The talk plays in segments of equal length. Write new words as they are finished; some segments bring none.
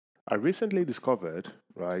I recently discovered,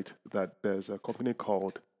 right, that there's a company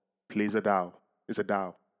called Plays a DAO. It's a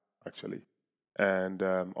DAO, actually, and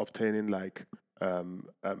obtaining like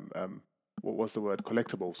what was the word?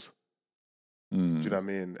 Collectibles. Do you know Mm. what I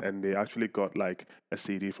mean? And they actually got like a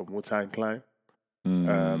CD from Wu-Tang Clan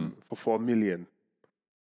Mm. for 4 million.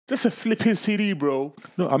 Just a flipping CD, bro.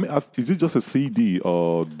 No, I mean, is it just a CD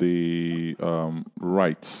or the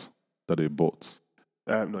rights that they bought?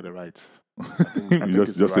 No, they're right. I You think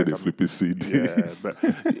it's the just say right. they flip a CD. Yeah, but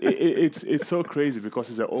it's so crazy because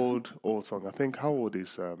it's an old song. I think how old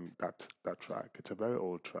is that track? It's a very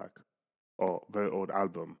old track or very old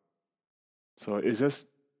album. So it's just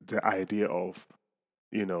the idea of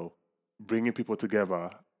you know bringing people together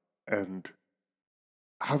and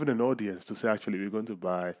having an audience to say actually we're going to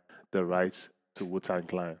buy the rights to Wu Tang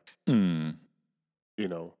Clan. Mm.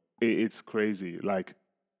 It's crazy. Like,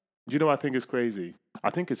 do you know what I think is crazy? I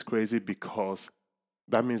think it's crazy because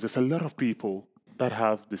that means there's a lot of people that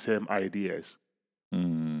have the same ideas.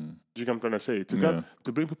 Mm. Do you get what I'm trying to say? Yeah.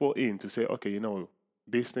 To bring people in to say, okay,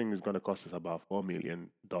 this thing is going to cost us about $4 million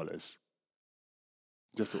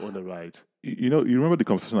just to own the right. You remember the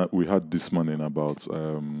conversation that we had this morning about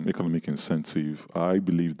economic incentive? I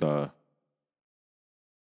believe that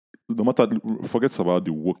no matter, forget about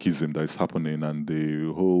the wokeism that is happening and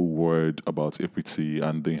the whole word about equity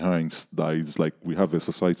and the angst that is like we have a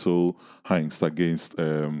societal angst against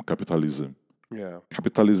capitalism. Yeah,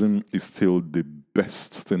 Capitalism is still the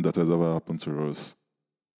best thing that has ever happened to us.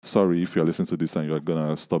 Sorry if you're listening to this and you're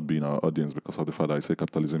gonna stop being our audience because of the fact that I say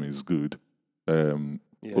capitalism is good. Au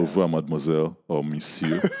yeah. revoir, mademoiselle or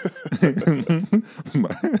monsieur.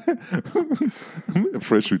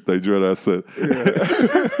 Fresh with Nigerian accent.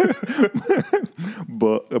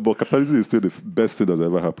 But capitalism is still the best thing that's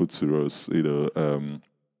ever happened to us,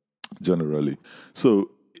 generally.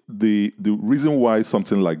 So the reason why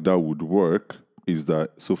something like that would work is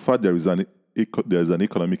that so far there's an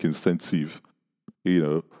economic incentive,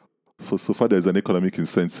 so far there's an economic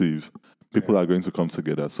incentive, people are going to come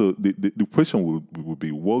together. So the question will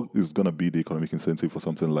be what is going to be the economic incentive for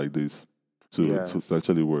something like this to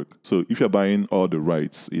actually work? So if you're buying all the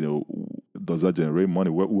rights, does that generate money?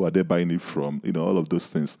 Who are they buying it from? All of those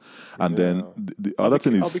things. And then the other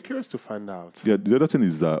thing I'll be is, curious to find out. yeah, the other thing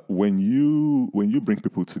is that when you bring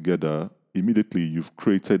people together, immediately you've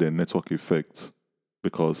created a network effect.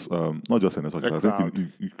 Because not just a network, effect, I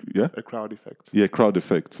think a crowd effect. Yeah, crowd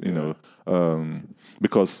effect.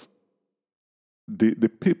 Because the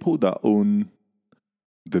people that own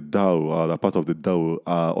the DAO or are part of the DAO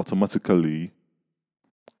are automatically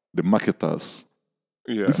the marketers.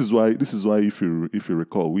 Yeah. This is why if you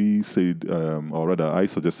recall, we said or rather I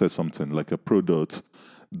suggested something like a product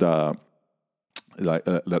that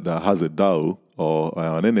that has a DAO or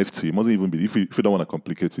an NFT. It mustn't even be if we don't want to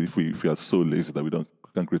complicate it. If we are so lazy that we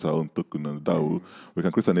can create our own token on DAO, we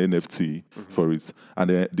can create an NFT for it, and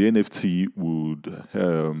the NFT would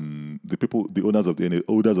the owners of the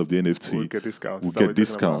NFT will get discounts. Will get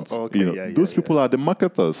discounts. Okay, those people are the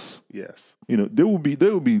marketers. Yes. They will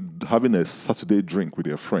be having a Saturday drink with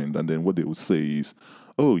their friend, and then what they would say is,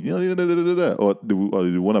 oh, or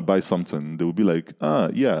they want to buy something. They will be like,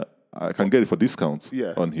 yeah, I can get it for discount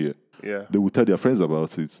on here. Yeah. They will tell their friends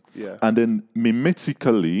about it. Yeah. And then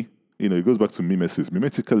mimetically, it goes back to mimesis.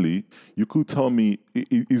 Mimetically, you could tell me,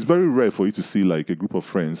 it's very rare for you to see like a group of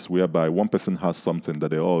friends whereby one person has something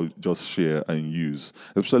that they all just share and use,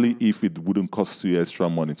 especially if it wouldn't cost you extra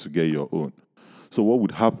money to get your own. So what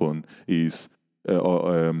would happen is,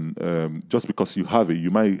 just because you have it, you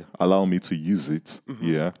might allow me to use it.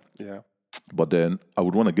 Yeah. Yeah. But then I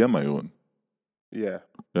would want to get my own. Yeah.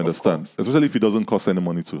 You understand? Especially if it doesn't cost any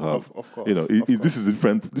money to have. Of course. This is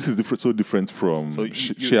different. This is different. So different from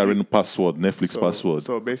sharing password, Netflix password.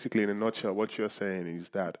 So basically, in a nutshell, what you're saying is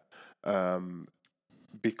that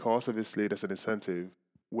because obviously there's an incentive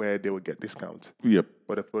where they would get discount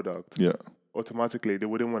for the product. Yeah. Automatically, they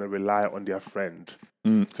wouldn't want to rely on their friend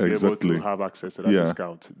to be able to have access to that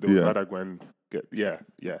discount. They would rather go and get yeah.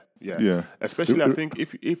 Especially, I think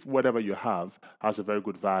if whatever you have has a very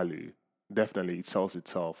good value, definitely it sells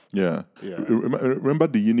itself. Yeah. Yeah. Remember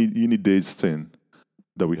the uni days thing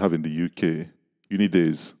that we have in the UK? Uni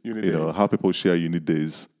days. How people share uni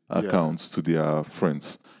days accounts to their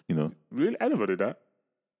friends. Really, I never did that.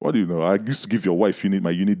 What do you know? I used to give your wife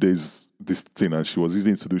my uni days this thing, and she was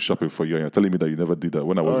using it to do shopping for you. And you're telling me that you never did that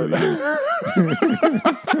when I was a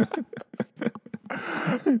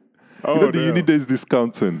the uni days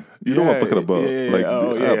discounting. You know what I'm talking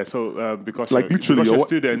about? So because like literally your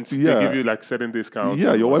students, they give you like certain discounts.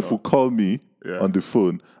 Yeah, your wife will call me on the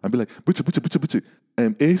phone and be like, "Buchi,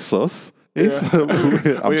 ASOS ASOS.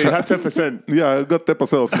 Well, yeah, you had 10%. Yeah, I got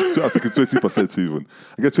 10% of it. I think it's 20% even.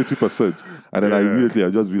 I get 20%. And then I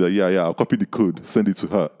just be like, yeah, I'll copy the code, send it to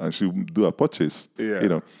her, and she'll do a purchase.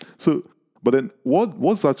 Yeah. So, but then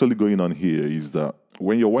what's actually going on here is that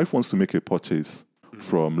when your wife wants to make a purchase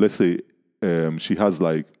from, let's say, she's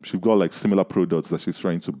got like similar products that she's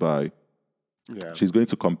trying to buy. Yeah. She's going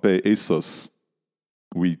to compare ASOS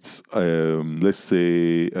with let's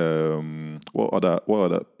say what other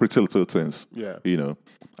Pretty Little Things. Yeah.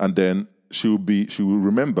 And then she will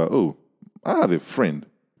remember, oh, I have a friend,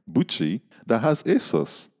 Bucci, that has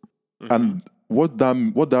ASOS. And what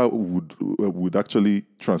that would actually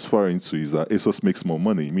transfer into is that ASOS makes more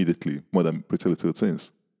money immediately, more than Pretty Little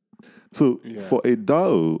Things. So for a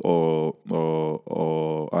DAO or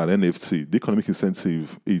an NFT, the economic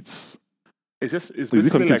incentive, it's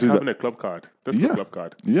basically like having a club card. That's a club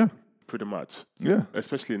card. Yeah. Pretty much. Yeah.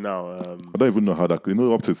 Especially now. I don't even know how that,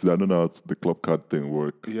 up to today, I don't know how the club card thing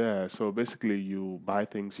works. Yeah. So basically you buy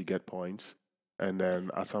things, you get points. And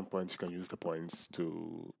then at some point you can use the points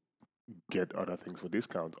to get other things for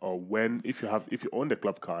discount. Or if you own the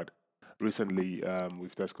club card, recently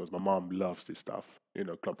with Tesco's, my mom loves this stuff,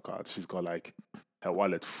 club cards. She's got like her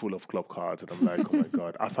wallet full of club cards, and I'm like, oh my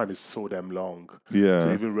god, I find it so damn long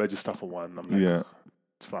to even register for one. I'm like,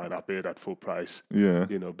 it's fine, I'll pay it at full price.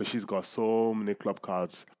 But she's got so many club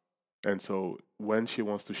cards, and so when she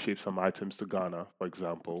wants to ship some items to Ghana, for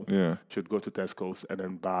example, she'd go to Tesco's and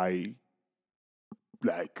then buy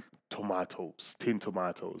like tinned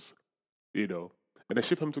tomatoes, and then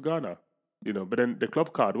ship them to Ghana. But then what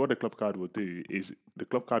the club card would do is the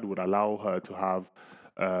club card would allow her to have,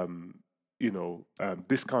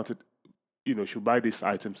 discounted, she'll buy these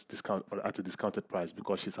items at a discounted price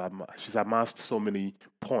because she's amassed so many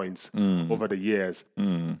points over the years. Do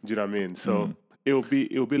you know what I mean? So it'll be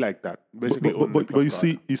like that basically. But you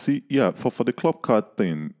see, yeah, for the club card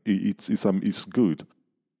thing, it's good,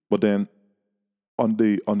 but then on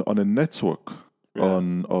a network.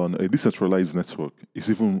 On a decentralized network, it's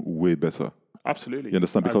even way better. Absolutely. You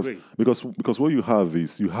understand? Because what you have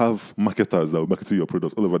is you have marketers that will market your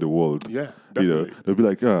products all over the world. Yeah, definitely. They'll be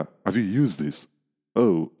like, have you used this?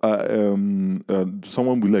 Oh,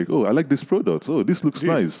 someone will be like, oh, I like this product. Oh, this looks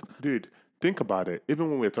nice. Dude, think about it. Even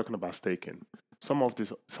when we're talking about staking, some of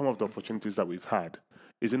the opportunities that we've had,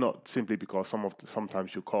 is it not simply because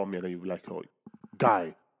sometimes you call me and then you'll be like, oh,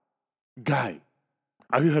 guy,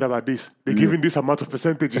 have you heard about this? They're giving this amount of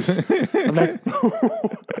percentages. I'm like,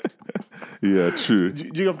 yeah, true. Do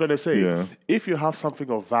you get what I'm trying to say? Yeah. If you have something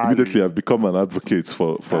of value, immediately I've become an advocate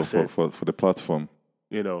for the platform.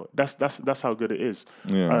 That's how good it is.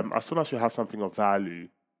 Yeah. As soon as you have something of value,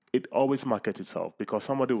 it always markets itself because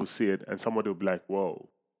somebody will see it and somebody will be like, whoa.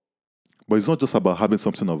 But it's not just about having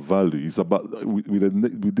something of value. It's about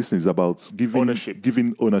with this thing, it's about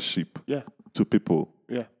giving ownership to people.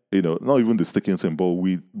 Yeah. Not even the staking thing, but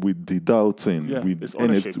with the DAO thing, with it's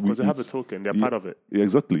ownership because they have a token, they're part of it. Yeah,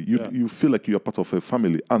 exactly. You feel like you're part of a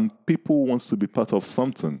family, and people want to be part of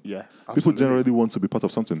something. Yeah, absolutely. People generally want to be part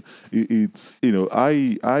of something.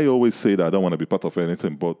 I always say that I don't want to be part of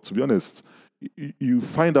anything, but to be honest, you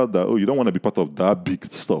find out that you don't want to be part of that big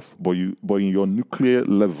stuff, but in your nuclear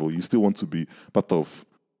level, you still want to be part of,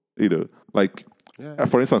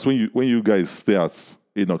 for instance, when you guys stay at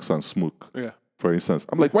Enox and smoke. Yeah. For instance,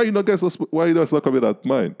 I'm like, why you not coming at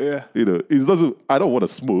mine? Yeah. It doesn't. I don't want to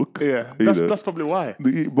smoke. Yeah. That's probably why.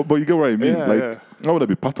 But you get what I mean. I want to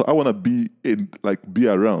be part of. I want to be be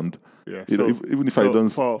around. Yeah. Even if I don't.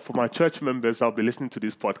 For my church members, I'll be listening to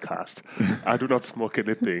this podcast. I do not smoke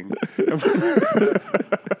anything.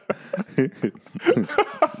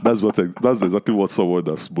 That's exactly what someone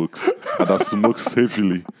that smokes and that smokes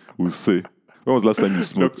heavily will say. When was the last time you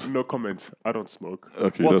smoked? No comments. I don't smoke.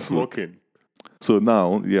 Okay. What's smoking? So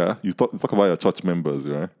now, you talk about your church members,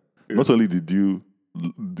 right? Yeah. Not only did you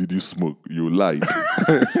smoke, you lied.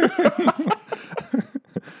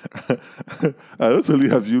 And not only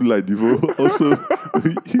have you lied, you've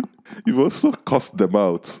also cussed them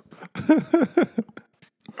out.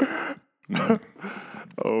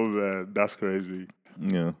 Oh man, that's crazy.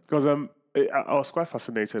 Yeah. Because I was quite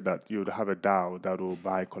fascinated that you would have a DAO that will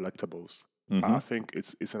buy collectibles. I think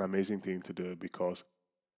it's an amazing thing to do because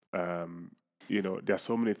there are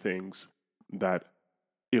so many things that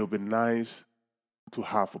it'll be nice to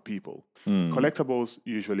have for people. Collectibles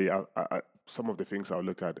usually some of the things I'll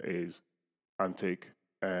look at is antique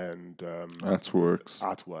and artworks,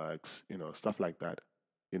 stuff like that,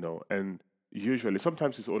 and usually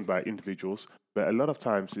sometimes it's owned by individuals, but a lot of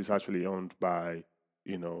times it's actually owned by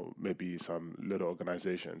maybe some little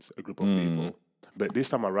organizations, a group of people, But this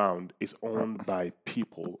time around, it's owned by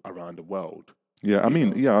people around the world. Yeah, I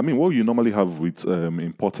mean, what you normally have with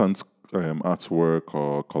important artwork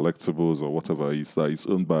or collectibles or whatever is that it's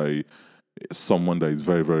owned by someone that is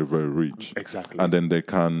very, very, very rich. Exactly. And then they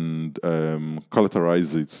can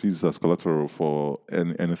collateralize it, use it as collateral for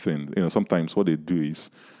anything. Sometimes what they do is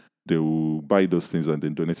they will buy those things and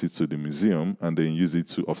then donate it to the museum and then use it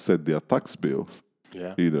to offset their tax bills.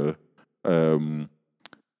 Yeah.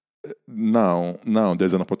 Now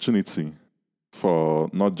there's an opportunity for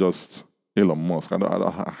not just Elon Musk.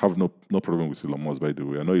 I have no problem with Elon Musk, by the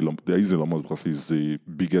way. I know there is Elon Musk because he's the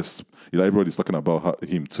biggest. Everybody's talking about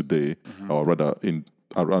him today, or rather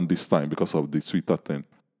around this time because of the Twitter thing.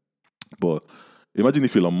 But imagine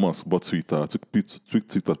if Elon Musk bought Twitter, took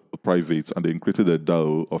Twitter private, and then created a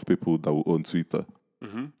DAO of people that will own Twitter.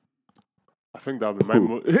 I think that would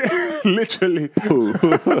be literally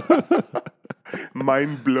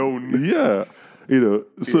mind blown. Yeah.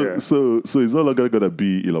 So it's no longer gonna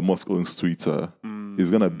be Elon Musk owns Twitter. It's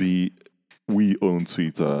gonna be we own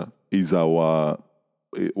Twitter. Is our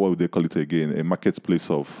what would they call it again? A marketplace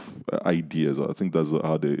of ideas. Or I think that's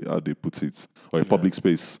how they put it, or a public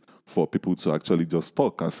space for people to actually just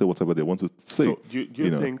talk and say whatever they want to say. So do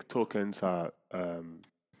you think tokens are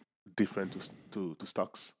different to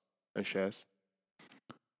stocks and shares?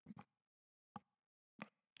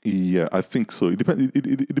 Yeah, I think so. It depends.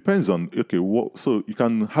 It depends on what. So you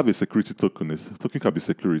can have a security token. A token can be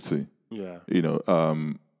security. Yeah.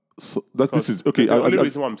 So this is okay. The only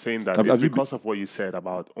reason why I'm saying that is because of what you said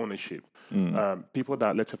about ownership. People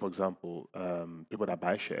that, let's say, for example, people that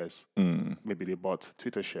buy shares, maybe they bought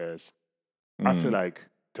Twitter shares. I feel like,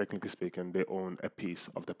 technically speaking, they own a piece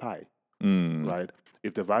of the pie, right?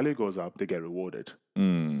 If the value goes up, they get rewarded,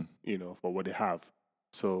 for what they have.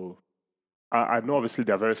 So I know obviously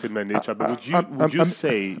they're very similar in nature, but would you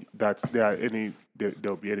say that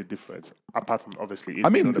there'll be any difference apart from obviously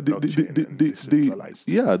it being on the blockchain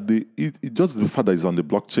it just the fact that it's on the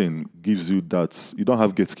blockchain gives you that you don't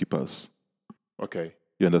have gatekeepers. Okay.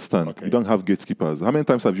 You understand? Okay. You don't have gatekeepers. How many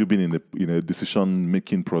times have you been in a decision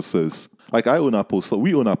making process? Like we own Apple stocks.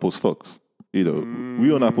 We own Apple stocks,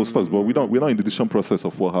 but we're not in the decision process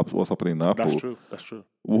of what's happening in Apple. That's true.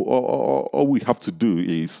 All we have to do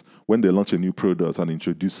is when they launch a new product and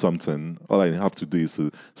introduce something, all I have to do is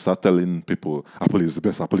to start telling people Apple is the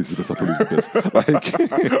best, Apple is the best, Apple is the best.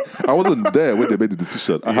 Like I wasn't there when they made the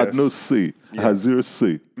decision. I had no say. I had zero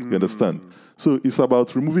say. You understand? So it's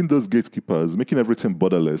about removing those gatekeepers, making everything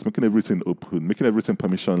borderless, making everything open, making everything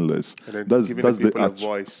permissionless. And then giving people a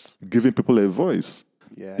voice. Giving people a voice.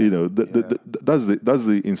 Yeah, that's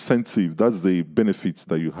the incentive, that's the benefits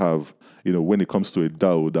that you have, when it comes to a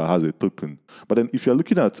DAO that has a token. But then if you're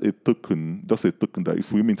looking at a token, just a token that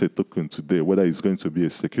if we mint a token today, whether it's going to be a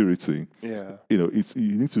security, you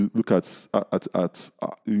need to look at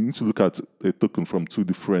a token from two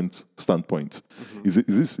different standpoints. Is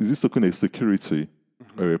this token a security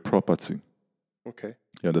or a property? Okay.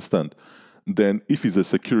 You understand? Then if it's a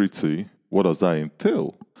security, what does that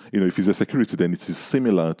entail? If it's a security, then it is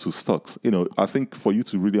similar to stocks. I think for you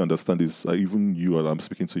to really understand this, even you, and I'm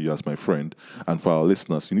speaking to you as my friend, and for our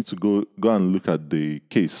listeners, you need to go and look at the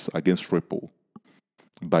case against Ripple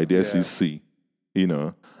by the SEC.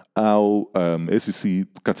 How SEC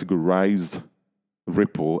categorized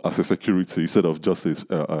Ripple as a security instead of just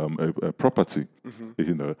a property.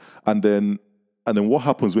 And then what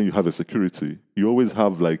happens when you have a security? You always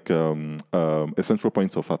have like a central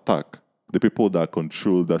point of attack. The people that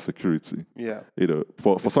control that security. Yeah.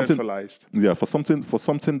 For something. Yeah, for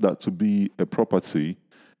something that to be a property,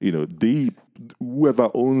 whoever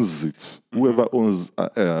owns it, whoever owns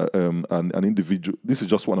an individual. This is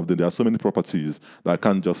just one of them. There are so many properties that I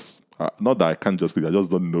can't just. Not that I can't just. I just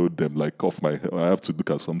don't know them like off my head. I have to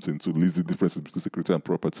look at something to list the difference between security and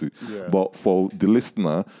property. Yeah. But for the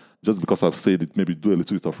listener, just because I've said it, maybe do a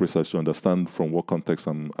little bit of research to understand from what context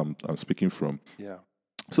I'm speaking from. Yeah.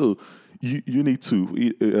 So you need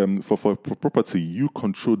to for property, you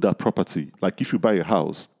control that property. Like if you buy a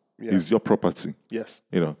house, it's your property. Yes.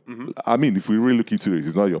 I mean, if we really look into it,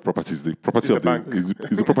 it's not your property. It's the property of the bank. It's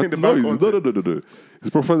the property. No. It's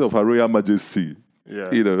the property of Her Royal Majesty. Yeah.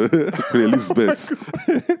 Queen Elizabeth.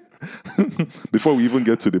 Before we even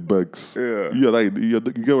get to the bugs, you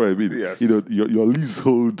get what I mean. Yes. Your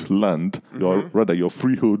leasehold land, your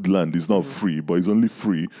freehold land is not free, but it's only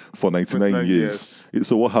free for 99 years.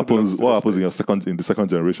 So what happens? What happens in the second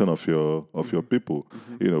generation of your people?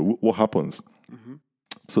 What happens?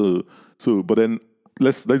 So, but then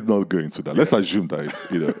let's not go into that. Let's assume that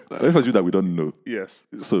let's assume that we don't know. Yes.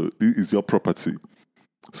 So this is your property.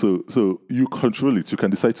 So you control it. You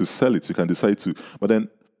can decide to sell it. You can decide to, but then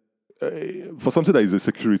for something that is a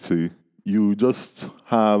security, you just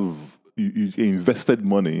have you invested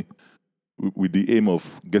money with the aim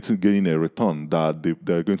of gaining a return that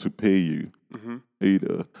they're going to pay you.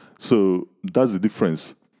 Either. So that's the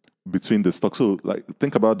difference between the stock. So like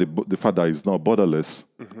think about the fact that it's not borderless,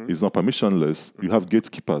 it's not permissionless. You have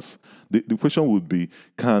gatekeepers. The question would be: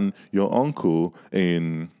 can your uncle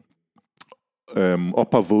in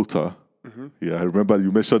Upper Volta? Yeah, I remember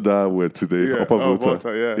you mentioned that word today. Yeah. Upper Volta.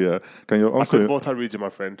 Volta, yeah. Can your I said uncle? Volta region, my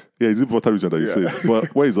friend. Yeah, is it Volta region that you said?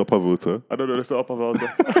 But where is Upper Volta? I don't know. It's the upper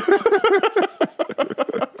Volta.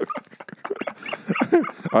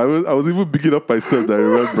 I was even bigging up myself that I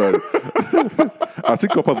remember. I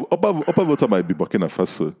think Upper Volta might be Burkina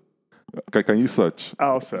Faso. Can you search?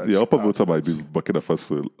 I'll search. Yeah, Upper Volta might be Burkina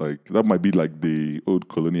Faso. Like that might be like the old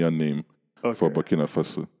colonial name for Burkina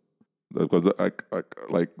Faso. Because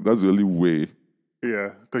like that's the only way.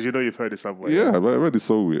 Yeah, because you've heard it somewhere. Yeah, I read it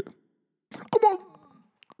somewhere. Come on.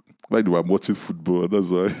 By the way, I'm watching football. That's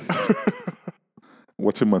why.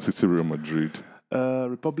 Watching Man City, Real Madrid.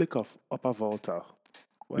 Republic of Upper Volta.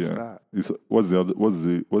 What's that? What's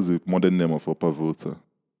the modern name of Upper Volta?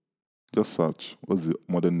 Just search. What's the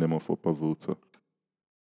modern name of Upper Volta?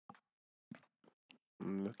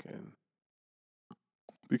 I'm looking.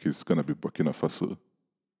 I think it's gonna be Burkina Faso.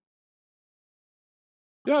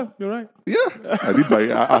 Yeah, you're right. Yeah, I did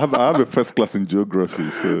I have a first class in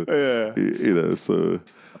geography, so yeah.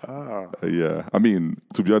 I mean,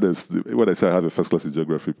 to be honest, when I say I have a first class in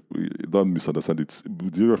geography, don't misunderstand it.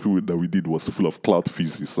 The geography that we did was full of cloud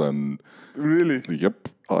physics and really, yep,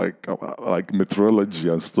 like meteorology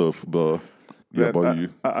and stuff. But yeah,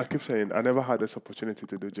 I keep saying I never had this opportunity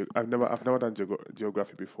to do. I've never done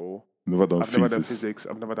geography before. Never done I've never done physics.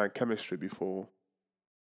 I've never done chemistry before.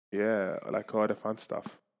 Yeah, like all the fun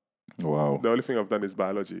stuff. Wow. The only thing I've done is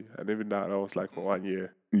biology, and even that was like for 1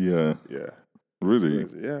 year. Yeah. Yeah. Really?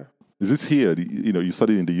 Yeah. Is it here? You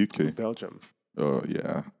studied in the UK? Belgium. Oh,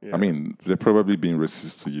 yeah. I mean, they're probably being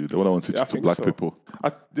racist to you. They want to teach it to black people.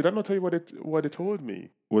 Did I not tell you what they told me?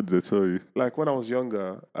 What did they tell you? Like when I was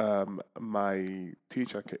younger, my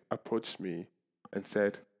teacher approached me and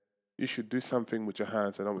said, "You should do something with your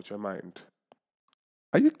hands and not with your mind."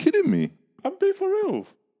 Are you kidding me? I'm being for real.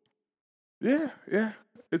 Yeah.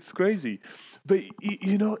 It's crazy. But,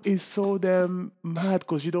 it's so damn mad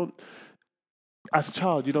because you don't, as a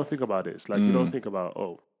child, you don't think about this. Like, you don't think about,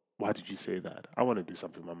 oh, why did you say that? I want to do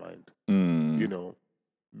something with my mind,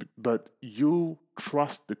 But you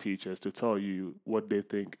trust the teachers to tell you what they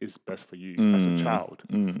think is best for you as a child,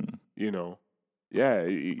 Yeah,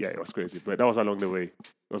 it was crazy. But that was along the way.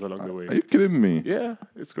 Are you kidding me? Yeah,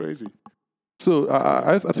 it's crazy. So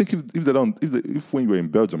I think if when you were in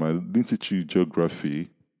Belgium, I didn't teach you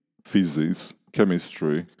geography, physics,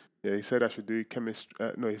 chemistry. Yeah, he said I should do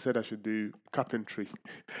chemistry. No, he said I should do carpentry.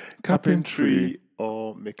 Carpentry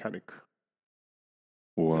or mechanic.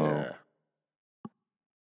 Wow. Yeah.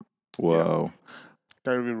 Wow. Yeah.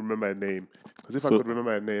 Can't even remember her name. Because if I could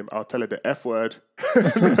remember her name, I'll tell her the F word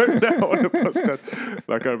now on the podcast.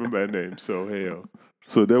 I can't remember her name. So hey yo.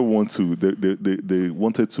 So they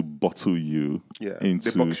wanted to bottle you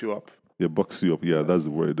into. They box you up. They box you up. Yeah, that's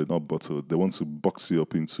the word. They're not bottle. They want to box you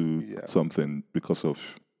up into something because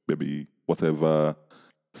of maybe whatever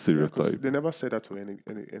stereotype. They never say that to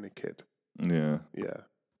any kid. Yeah. Yeah.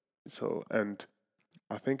 So, and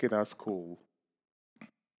I think in that school,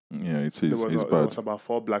 yeah, it's bad. There was about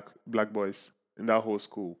 4 black boys in that whole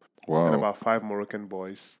school. Wow. And about 5 Moroccan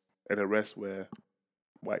boys, and the rest were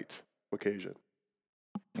white, Caucasian.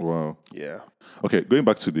 Wow. Yeah. Okay, going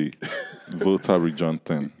back to the Volta region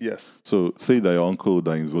thing. Yes. So, say that your uncle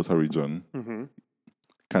that in Volta region,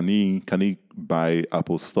 can he buy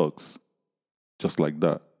Apple stocks just like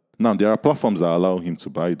that? Now, there are platforms that allow him to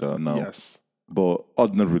buy that now. Yes. But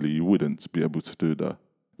ordinarily, you wouldn't be able to do that.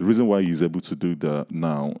 The reason why he's able to do that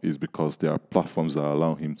now is because there are platforms that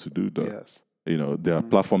allow him to do that. Yes. There are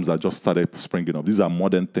platforms that just started springing up. These are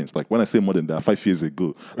modern things. Like when I say modern, they are 5 years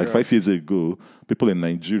ago. 5 years ago, people in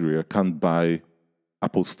Nigeria can't buy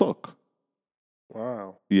Apple stock.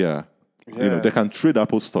 Wow. Yeah. They can trade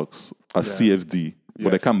Apple stocks as CFD,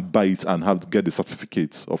 but they can't buy it and get the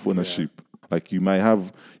certificate of ownership. Yeah. Like you might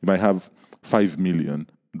have $5 million,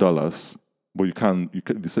 but you can't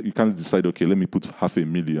decide. Okay, let me put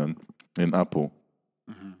 $500,000 in Apple.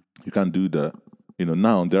 Mm-hmm. You can't do that.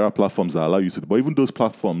 Now there are platforms that allow you to, but even those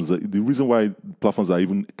platforms, the reason why platforms are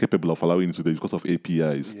even capable of allowing you to do it is because of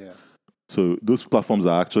APIs. Yeah. So those platforms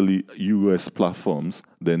are actually US platforms.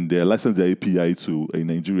 Then they license their API to a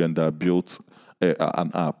Nigerian that built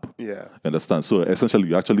an app. Yeah. Understand? So essentially,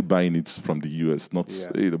 you're actually buying it from the US, not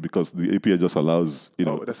because the API just allows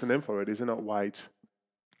Oh, there's a name for it. Isn't it white?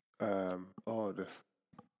 This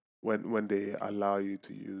when they allow you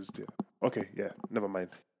to use the. Okay, yeah. Never mind.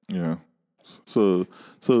 Yeah. So,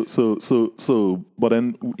 but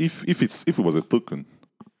then if it was a token,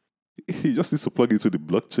 he just needs to plug it to the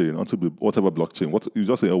blockchain, onto whatever blockchain. What you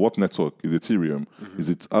just say? What network is it? Ethereum? Is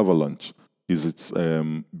it Avalanche? Is it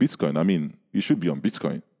Bitcoin? I mean, it should be on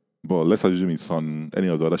Bitcoin, but let's assume it's on any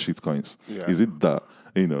of the other shitcoins. Yeah. Is it that?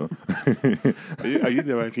 Are you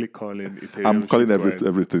directly calling Ethereum? I'm calling shitcoin?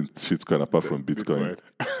 everything shitcoin apart from Bitcoin.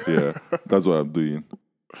 Bitcoin. Yeah, that's what I'm doing.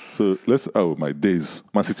 So my days.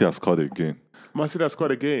 Man City has scored again. Man City has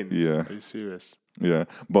scored again. Yeah. Are you serious? Yeah,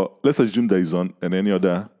 but let's assume that is on and any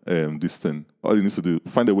other this thing. All he needs to do,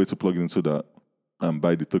 find a way to plug it into that and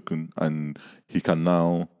buy the token, and he can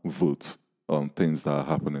now vote on things that are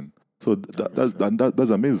happening. So that's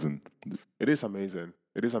amazing. It is amazing.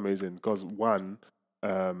 It is amazing because one,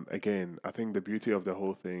 again, I think the beauty of the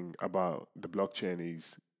whole thing about the blockchain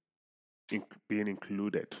is being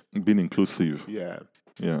included. Being inclusive. Yeah.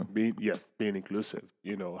 Yeah. Being inclusive.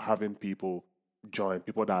 Having people join,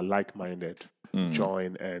 people that are like-minded,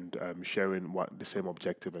 join and sharing what the same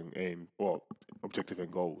objective and aim or objective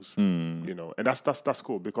and goals. And that's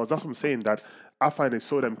cool because that's what I'm saying. That I find it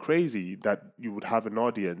so damn crazy that you would have an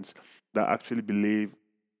audience that actually believe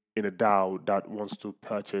in a DAO that wants to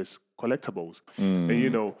purchase collectibles.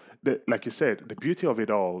 And like you said, the beauty of it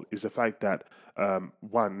all is the fact that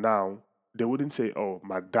one, now they wouldn't say, "Oh,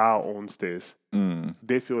 my DAO owns this."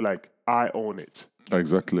 They feel like I own it.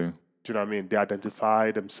 Exactly. Do you know what I mean? They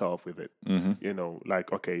identify themselves with it.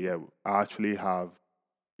 Like, okay, yeah, I actually have,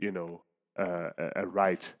 a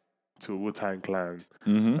right to Wu-Tang Clan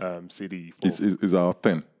CD. It's our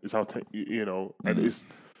thing. It's our thing, and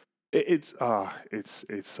it's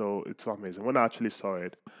so amazing. When I actually saw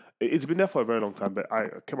it, it's been there for a very long time, but I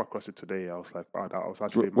came across it today. I was like, wow, that was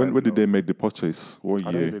actually when did they make the purchase? What year?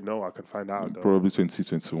 I don't even know. I can find out though. Probably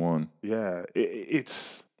 2021. Yeah,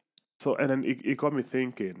 it's so, and then it got me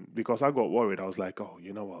thinking because I got worried. I was like, oh,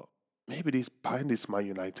 you know what? Maybe buying this Man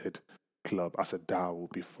United club as a DAO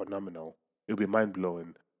would be phenomenal. It would be mind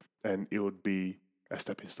blowing, and it would be a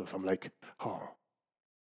stepping stone. So I'm like, oh,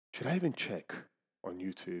 should I even check on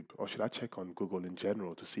YouTube or should I check on Google in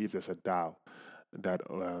general to see if there's a DAO that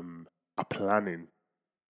are planning,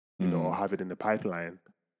 or have it in the pipeline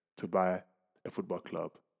to buy a football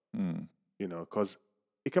club? Because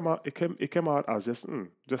it came out as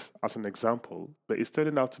just as an example, but it's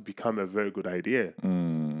turning out to become a very good idea. Do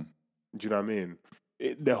you know what I mean?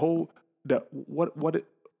 In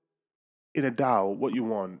a DAO, what you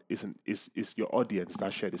want is your audience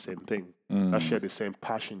that share the same thing, that share the same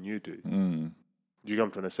passion you do. Do you get what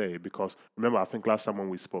I'm trying to say? Because remember, I think last time when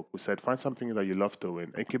we spoke, we said find something that you love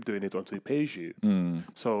doing and keep doing it until it pays you.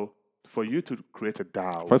 So for you to create a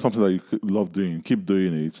DAO, find something that you love doing, keep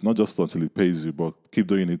doing it, not just until it pays you, but keep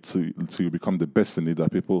doing it till you become the best in it,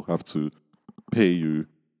 that people have to pay you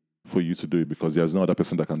for you to do it, because there's no other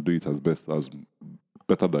person that can do it as better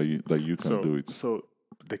that you can do it. So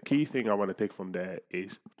the key thing I want to take from there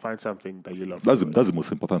is find something that you love. That's the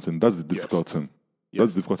most important thing. That's the difficult thing.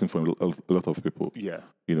 That's the difficult thing for a lot of people. Yeah.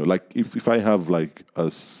 Like if I have like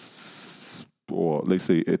or let's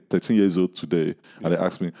say a 13 years old today, and they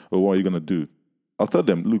ask me, "Oh, what are you gonna do?" I'll tell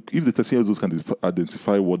them, "Look, if the 13 years olds can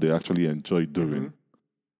identify what they actually enjoy doing,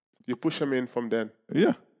 you push them in from then."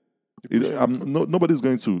 Yeah. Nobody's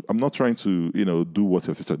going to. I'm not trying to, do what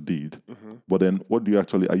your sister did. But then,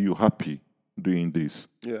 are you happy doing this?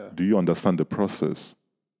 Yeah. Do you understand the process?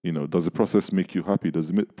 Does the process make you happy? Does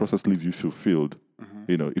the process leave you fulfilled?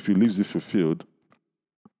 If it leaves you fulfilled,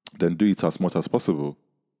 then do it as much as possible.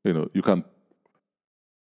 You can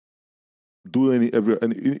do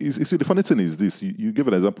the funny thing is this: you give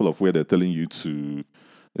an example of where they're telling you to,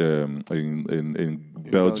 in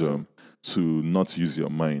Belgium, to not use your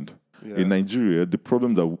mind. Yeah. In Nigeria, the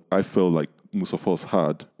problem that I felt like most of us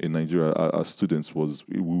had in Nigeria as students was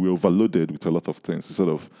we were overloaded with a lot of things instead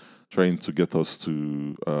of trying to get us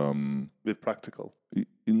to be practical.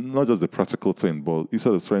 Not just the practical thing, but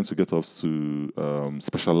instead of trying to get us to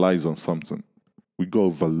specialize on something, we got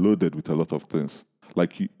overloaded with a lot of things.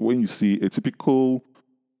 Like when you see a typical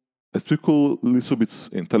little bit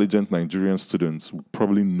intelligent Nigerian students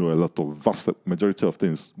probably know a lot of vast majority of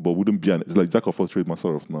things, but wouldn't be it's like jack of all trades,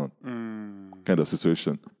 master of none kind of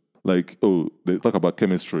situation. Like, they talk about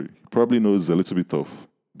chemistry, probably knows a little bit of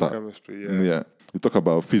that. Chemistry, yeah. You talk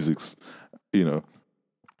about physics,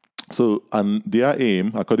 So, and their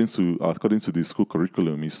aim, according to the school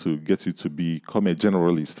curriculum, is to get you to become a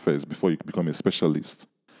generalist first before you become a specialist.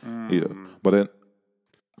 Yeah. But then,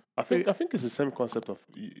 I think it's the same concept of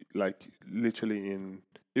like literally in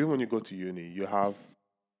even when you go to uni, you have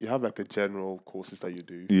like a general courses that you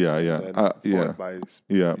do, yeah, and yeah, then yeah, followed by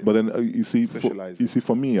yeah. But then specializing.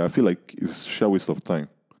 for me, I feel like it's sheer waste of time.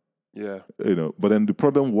 Yeah, But then the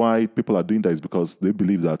problem why people are doing that is because they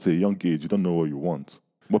believe that at a young age you don't know what you want.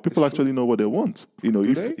 But people it's true. actually know what they want. Do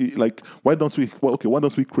If they? like why don't we why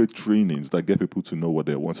don't we create trainings that get people to know what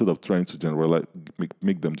they want instead of trying to generalize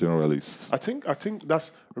make them generalists? I think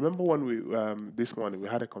that's. Remember when we this morning we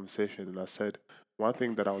had a conversation and I said one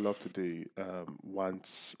thing that I would love to do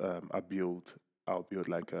once I'll build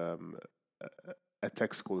like a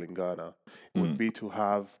tech school in Ghana would be to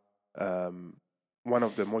have um, one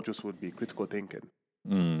of the modules would be critical thinking.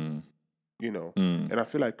 Mm, And I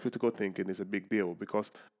feel like critical thinking is a big deal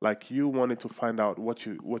because like you wanted to find out what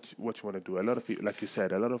you want to do. A lot of people, like you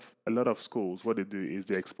said, a lot of schools, what they do is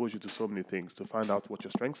they expose you to so many things to find out what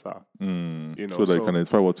your strengths are. so that you can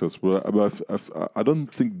identify what else. But I don't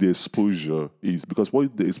think the exposure is because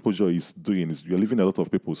what the exposure is doing is you're leaving a lot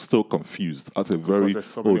of people still confused at a because very there's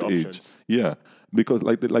so many old age. options. Yeah, because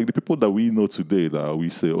like the people that we know today that we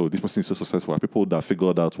say, oh, this person is so successful, are people that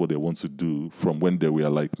figured out what they want to do from when they were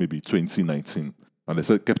like maybe 2019 and they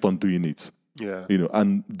said kept on doing it. Yeah.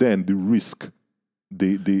 And then the risk.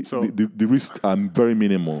 So The risks are very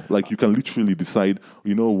minimal. Like you can literally decide,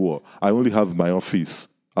 you know what, I only have my office.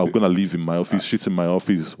 I'm gonna live in my office, shit in my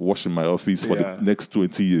office, wash in my office for the Yeah. next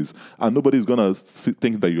 20 years, and nobody's gonna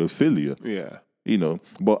think that you're a failure. yeah.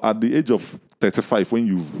 But at the age of 35,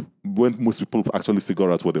 when most people actually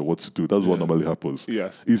figure out what they want to do, that's what normally happens.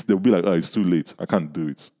 Yes. Is they'll be like, oh, it's too late, I can't do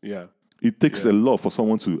it. Yeah. It takes a lot for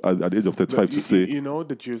someone to at the age of 35 But to say,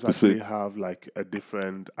 the Jews to say, actually have like a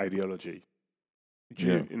different ideology.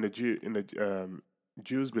 yeah.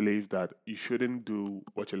 Jews believe that you shouldn't do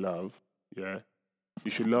what you love. Yeah. You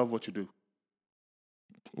should love what you do.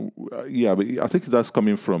 Yeah, but I think that's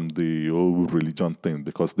coming from the old religion thing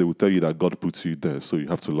because they will tell you that God put you there, so you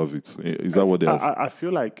have to love it. Is that what they have? I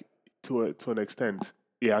feel like to an extent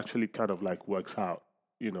it actually kind of like works out.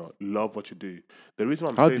 Love what you do. The reason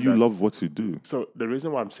why I'm How do saying you that love what you do? So the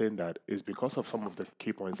reason why I'm saying that is because of some of the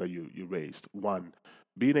key points that you raised. One,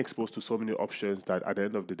 being exposed to so many options that at the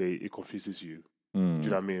end of the day it confuses you. Do you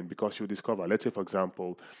know what I mean? Because you discover, let's say for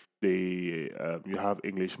example, you have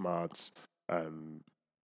English, maths,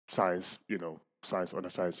 science. Science, under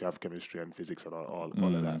science you have chemistry and physics and all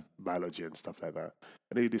of that, biology and stuff like that.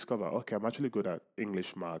 And then you discover, okay, I'm actually good at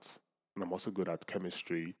English, maths, and I'm also good at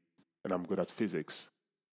chemistry, and I'm good at physics.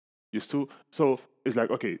 So it's like,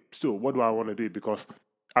 okay, still, what do I want to do? Because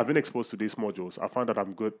I've been exposed to these modules. I found that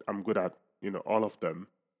I'm good at all of them.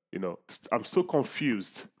 I'm still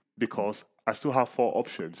confused because I still have 4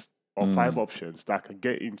 options or 5 options that I can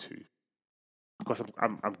get into because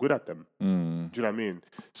I'm good at them. Do you know what I mean?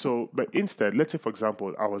 So, but instead, let's say for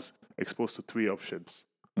example, I was exposed to 3 options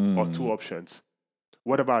or 2 options.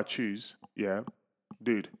 Whatever I choose, yeah,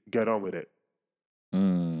 dude, get on with it.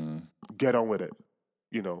 Get on with it.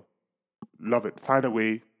 Love it. Find a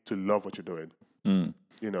way to love what you're doing.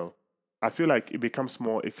 I feel like it becomes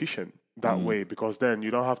more efficient that way because then you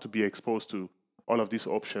don't have to be exposed to all of these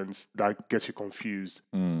options that gets you confused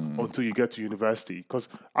until you get to university. Because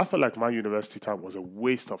I felt like my university time was a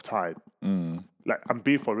waste of time. Like I'm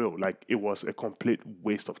being for real. Like it was a complete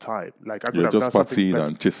waste of time. Like I could You're have just done something partying better.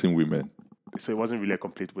 and chasing women. So it wasn't really a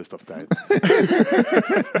complete waste of time.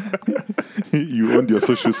 You owned your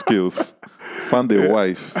social skills. Found a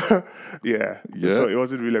wife. Yeah. So it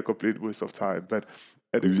wasn't really a complete waste of time. But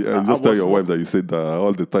Just tell your wife that you said that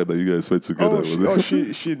all the time that you guys spent together.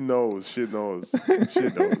 She knows. She knows.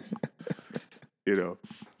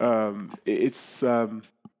 It's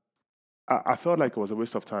I felt like it was a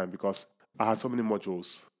waste of time because I had so many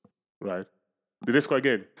modules, right? Did they score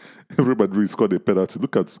again? Real Madrid scored a penalty.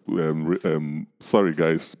 Look at sorry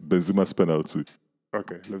guys, Benzema's penalty.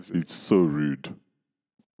 Okay, let's see. It's so rude.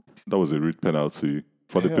 That was a rude penalty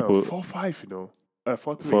for the people. 4-5,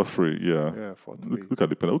 4-3. 4-3, yeah. Yeah, 4-3. Look at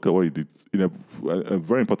the penalty. Look at what he did in a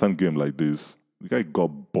very important game like this. The guy got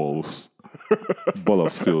balls, ball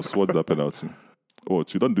of steals. What's that penalty? Oh,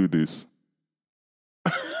 you don't do this.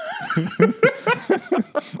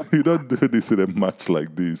 You don't do this in a match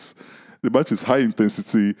like this. The match is high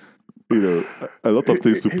intensity. A lot of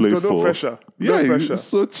things to play got for. No pressure. Yeah, no pressure. It's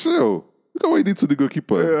so chill. Look at what he did to the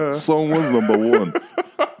goalkeeper. Yeah. Someone's number one.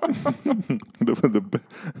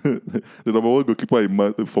 the number one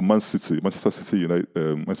goalkeeper for Manchester City United.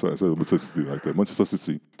 Manchester City. Like Manchester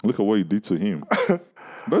City. Look at what he did to him.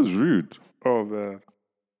 That's rude. Oh man.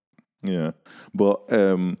 Yeah, but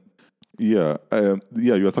yeah,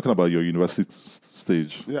 you were talking about your university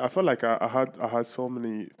stage. Yeah, I felt like I had so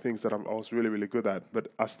many things that I was really really good at, but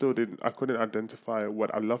I couldn't identify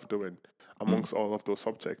what I love doing amongst all of those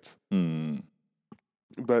subjects. Mm,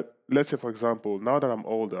 But let's say, for example, now that I'm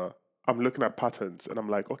older, I'm looking at patterns and I'm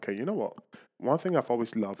like, okay, you know what? One thing I've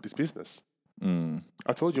always loved is business. mm,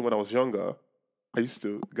 I told you when I was younger, I used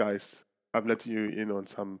to, guys, I'm letting you in on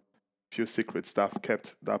some few secret stuff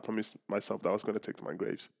kept that I promised myself that I was going to take to my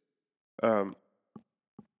graves. Um,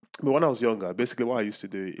 but when I was younger, basically what I used to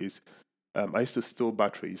do is I used to steal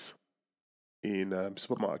batteries in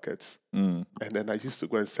supermarkets mm. and then I used to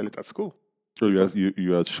go and sell it at school. So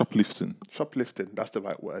you are shoplifting. Shoplifting, that's the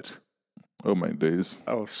right word. Oh my days!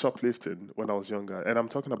 I was shoplifting when I was younger, and I'm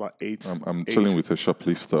talking about I'm chilling eight. with a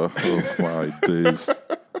shoplifter. Oh my days!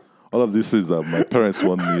 All of this is that my parents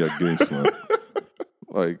want me against, man.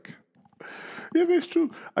 Like, Yeah, but it's true.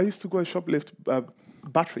 I used to go and shoplift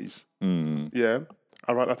batteries. mm, Yeah,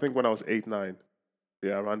 around I think when I was 8, 9.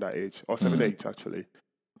 Yeah, around that age, or 7, 8 actually.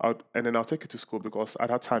 And then I'll take it to school because at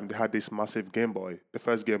that time they had this massive Game Boy, the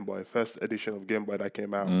first Game Boy, first edition of Game Boy that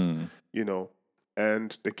came out. mm, You know,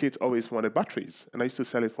 and the kids always wanted batteries, and I used to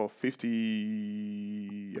sell it for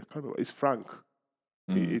 50. I can't remember. It's franc.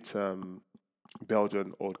 mm. It's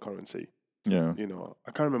Belgian old currency. Yeah. You know,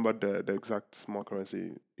 I can't remember the exact small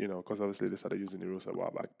currency, you know, because obviously they started using euros a while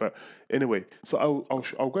back. But anyway, so I'll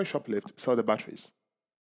go and shoplift, sell the batteries,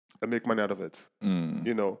 and make money out of it. Mm,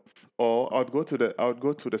 You know, or I would go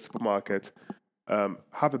to the supermarket,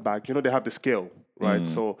 have a bag. You know, they have the scale, right? mm,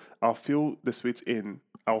 So I'll fill the sweets in.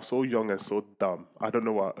 I was so young and so dumb. I don't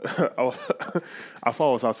know what I thought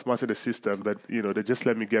I was outsmarting the system, but you know, they just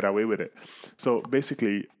let me get away with it. So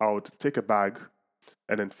basically, I would take a bag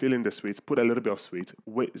and then fill in the sweets, put a little bit of sweet,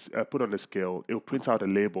 put on the scale. It'll print out a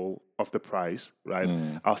label of the price, right?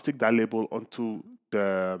 mm, I'll stick that label onto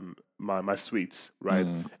the my sweets, right?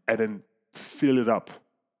 mm, And then fill it up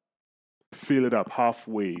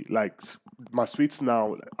halfway. Like my sweets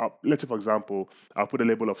now, let's say for example, I'll put a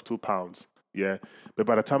label of £2, yeah. But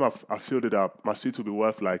by the time I've filled it up, my sweets will be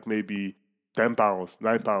worth like maybe £10,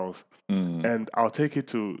 £9, mm. and I'll take it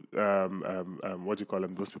to what do you call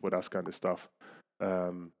them? Those people that scan the stuff.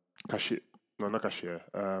 Cashier. No, not cashier.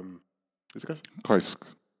 Is it cashier? Kaisk.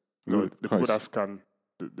 No, the people that Kaisk. scan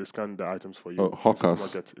they scan the items for Oh, you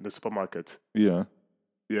hawkers. in the supermarket. Yeah.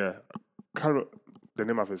 Yeah. Can't re- the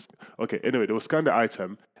name of it. Okay, anyway, they will scan the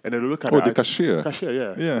item and then they'll look at Oh, the the item. cashier. Cashier,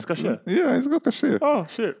 yeah. Yeah. It's cashier. Yeah, it's got cashier. Oh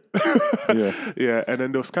shit. Yeah. Yeah, and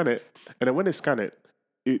then they'll scan it. And then when they scan it,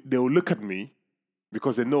 they'll look at me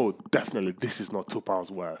because they know definitely this is not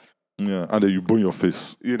 £2 worth. Yeah. And then you burn your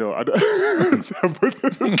face. You know, I don't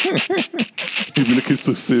You be looking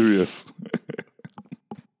so serious.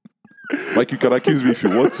 Like you can accuse me if you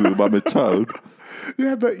want to, but I'm a child.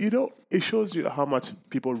 Yeah, but you know, it shows you how much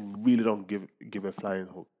people really don't give a flying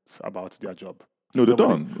hooks about their job. No, they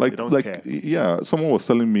Nobody, don't. they don't care. Yeah. Someone was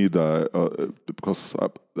telling me that because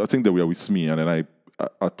I think they were with me, and then I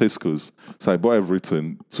at Tesco's, so I bought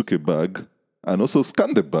everything, took a bag, and also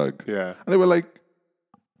scanned the bag. Yeah. And they were like,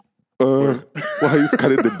 why are you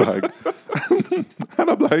scanning the bag? And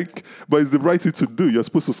I'm like, but it's the right thing to do. You're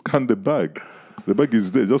supposed to scan the bag. The bag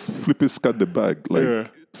is there. Just flip it, scan the bag. Like, Yeah.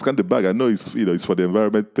 scan the bag. I know it's it's for the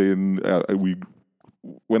environment thing.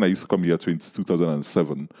 When I used to come here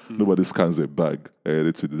 2007, nobody scans a bag.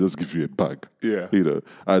 They just give you a bag. Yeah.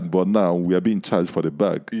 But now we are being charged for the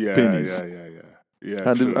bag. Yeah, Pennies. yeah.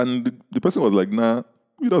 And True. the person was like, nah,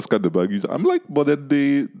 you don't scan the bag. I'm like, but then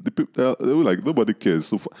the people, they were like, nobody cares.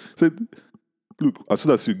 So said, look, as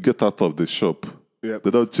soon as you get out of the shop, Yep.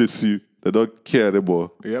 they don't chase you. They don't care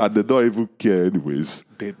anymore. Yep. And they don't even care anyways.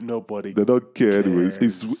 Nobody. They don't care anyways.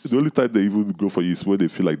 It's cares. the only time they even go for you is when they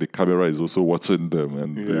feel like the camera is also watching them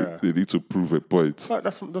and Yeah. they need to prove a point.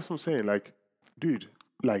 That's what I'm saying. Like, dude,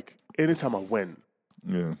 like anytime I went,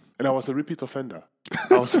 Yeah. and I was a repeat offender.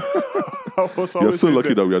 I was, I was You're always so in lucky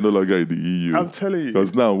there. that we are no longer in the EU. I'm telling you.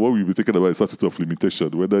 Because now what we'll be thinking about is statute of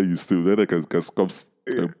limitation, whether you still then they can come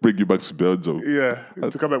bring you back to Belgium. Yeah,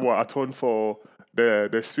 to come back, what atone for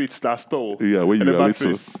the sweets that I stole. Yeah, when and you the were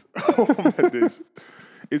little. batteries. Oh my days,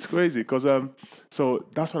 it's crazy because so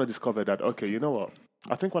that's when I discovered that okay, you know what?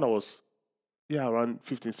 I think when I was around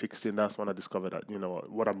 15, 16, that's when I discovered that you know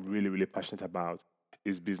what I'm really really passionate about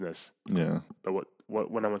is business. Yeah. But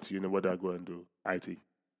what when I went to uni, what did I go and do? IT.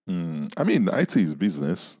 I mean, IT is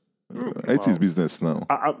business. IT is Wow. business now.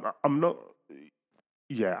 I'm not.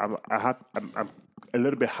 Yeah, I'm a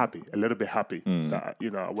little bit happy Mm. that you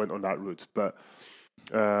know I went on that route, but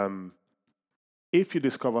um, if you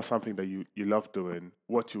discover something that you love doing,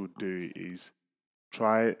 what you would do is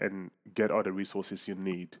try and get all the resources you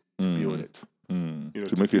need to build it.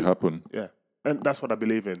 To make it happen. Yeah. And that's what I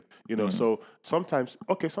believe in. So sometimes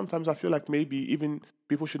I feel like maybe even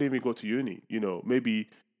people shouldn't even go to uni. Maybe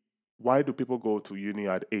why do people go to uni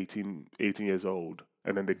at 18 years old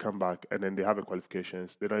and then they come back and then they have the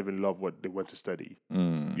qualifications? They don't even love what they went to study.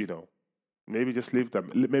 Maybe just leave them.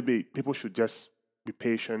 Maybe people should just be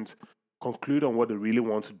patient, conclude on what they really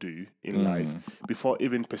want to do in life before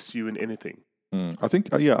even pursuing anything. I think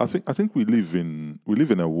we live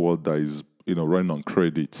in a world that is running on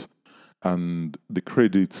credit, and the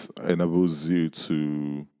credit enables you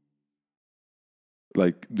to,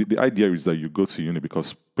 like, the idea is that you go to uni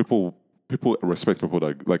because people respect people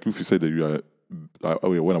that, like, if you say that you are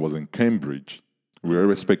when I was in Cambridge, where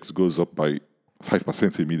respect goes up by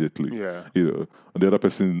 5% immediately. Yeah. And the other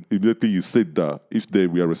person immediately, you said that if they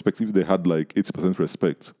had like 80%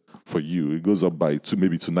 respect for you, it goes up by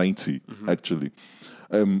maybe to 90 actually.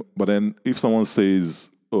 But then if someone says,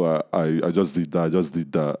 "Oh, I just did that, I just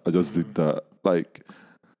did that, I just did that," like,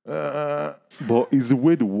 but it's the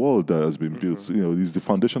way the world has been built. It's the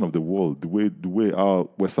foundation of the world. The way our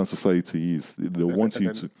Western society is. They want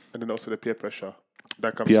you to, and then also the peer pressure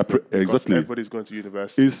that comes. Exactly. Everybody's going to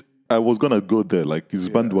university. I was gonna go there. Like, it's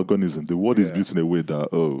bandwagonism. The world is built in a way that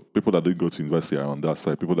people that don't go to university are on that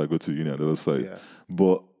side, people that go to uni are on the other side. Yeah.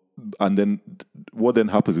 But and then what then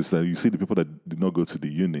happens is that you see the people that did not go to the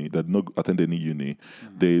uni, that did not attend any uni,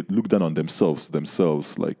 they look down on themselves.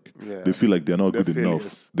 Like, they feel like they're not good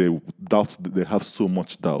enough. They doubt. They have so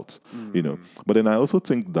much doubt. But then I also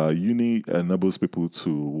think that uni enables people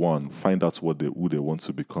to find out who they want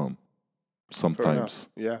to become. Sometimes,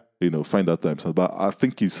 find out themselves. But I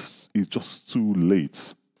think it's just too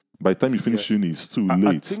late. By the time you finish uni, it's too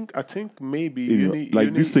late. I think maybe uni,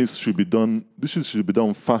 these things should be done. This should be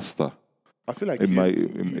done faster. I feel like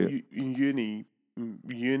in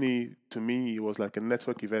uni to me, it was like a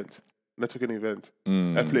networking event,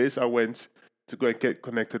 a place I went to go and get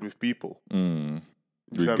connected with people.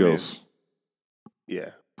 With girls.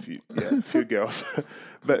 Few girls.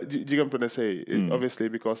 But do you get what I'm trying to say? Obviously,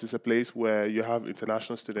 because it's a place where you have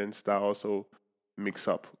international students that also mix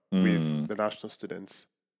up with the national students.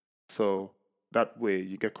 So that way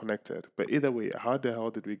you get connected. But either way, how the hell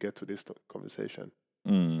did we get to this conversation?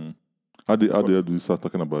 How did we start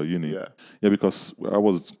talking about uni? Yeah, because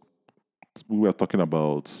we were talking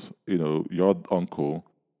about your uncle,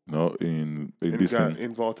 in this thing.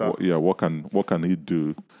 In Volta. What can he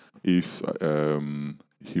do if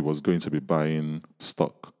he was going to be buying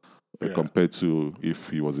stock compared to if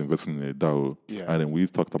he was investing in a DAO? And then we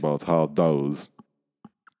talked about how DAOs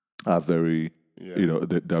are very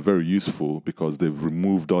they're very useful because they've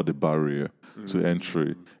removed all the barrier to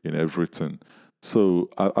entry in everything. So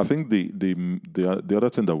I think the other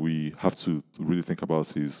thing that we have to really think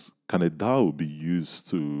about is, can a DAO be used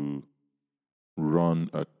to run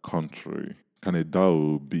a country? Can a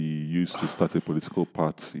DAO be used to start a political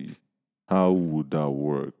party? How would that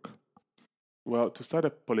work? Well, to start a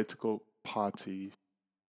political party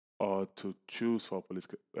or to choose for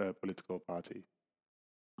a political party,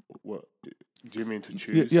 what do you mean to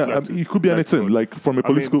choose? It could be anything. Like, from a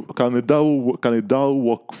political, can a DAO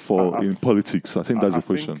work for in politics? I think that's the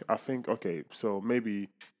question. I think okay. So maybe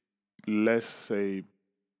let's say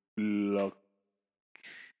blockchain,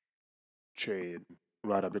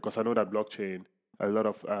 rather, because I know that blockchain, a lot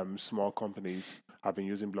of small companies have been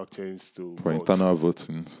using blockchains for internal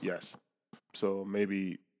voting. Yes. So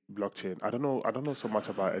maybe blockchain. I don't know so much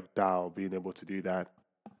about a DAO being able to do that,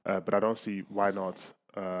 but I don't see why not.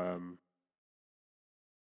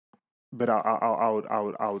 But I would,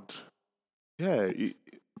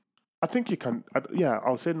 I think you can. I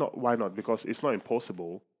would say not. Why not? Because it's not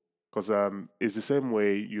impossible. Because it's the same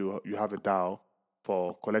way you have a DAO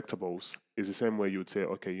for collectibles. It's the same way you would say,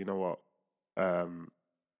 okay, you know what?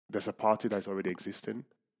 There's a party that's already existing.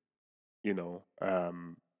 I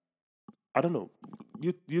don't know.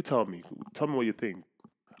 You tell me. Tell me what you think.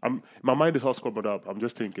 My mind is all scrambled up. I'm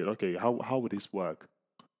just thinking, okay, how would this work?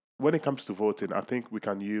 When it comes to voting, I think we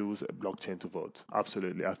can use a blockchain to vote.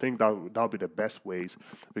 Absolutely. I think that'll be the best ways,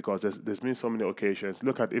 because there's been so many occasions.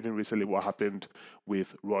 Look at even recently what happened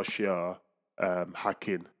with Russia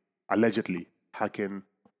allegedly hacking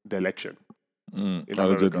the election.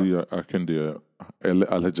 Allegedly hacking the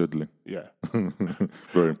allegedly. Yeah.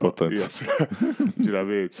 Very important. Yes. Do you know what I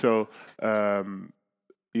mean? So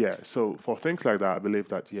so for things like that, I believe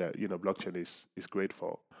that blockchain is great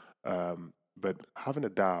for. But having a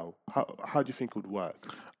DAO, how do you think it would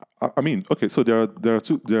work? I mean, okay, so there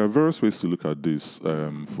are various ways to look at this.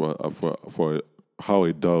 For how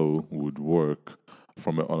a DAO would work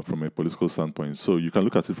from a political standpoint. So you can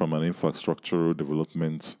look at it from an infrastructural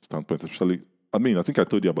development standpoint, especially. I mean, I think I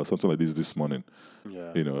told you about something like this morning.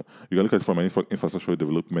 Yeah. You know, you can look at it from an infrastructural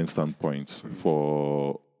development standpoint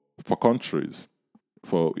for countries,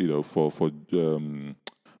 for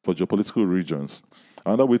geopolitical regions.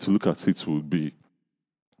 Another way to look at it would be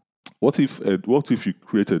what if you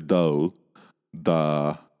create a DAO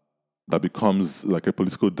that becomes like a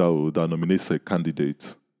political DAO that nominates a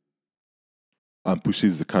candidate and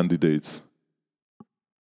pushes the candidate.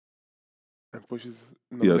 And pushes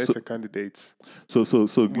Yeah, nominates a candidate so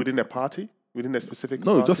within a party, within a specific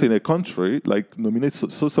no, party. just in a country, like nominate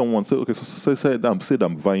so someone say okay, so say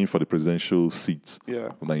I'm vying for the presidential seat Yeah.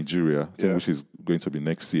 of Nigeria, I think, Yeah. which is going to be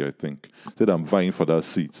next year, I think. Say that I'm vying for that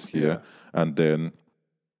seat, Yeah. and then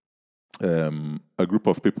a group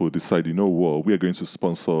of people decide, you know what, we are going to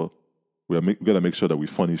sponsor. We're going to make sure that we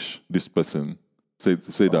furnish this person. Say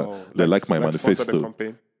that they like my sponsor the manifesto.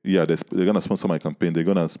 campaign. Yeah, they're going to sponsor my campaign. They're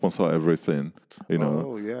going to sponsor everything. You know,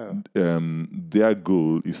 Oh yeah. their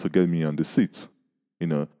goal is to get me on the seat. You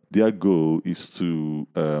know, their goal is to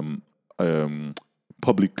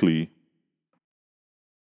publicly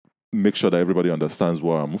make sure that everybody understands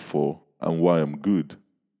what I'm for and why I'm good.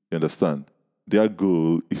 You understand? Their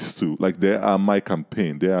goal is to, like, they are my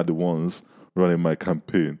campaign. They are the ones running my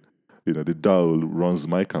campaign. You know, the DAO runs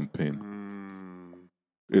my campaign.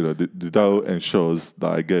 You know, the DAO ensures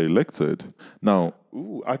that I get elected. Now,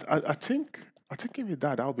 I think even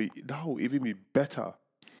that will even be better.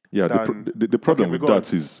 yeah, the problem Okay, with go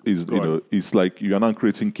that on. is you know, it's like you are not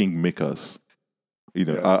creating kingmakers. You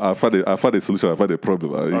know, Yes. I've had a solution. I've had a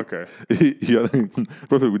problem. Okay.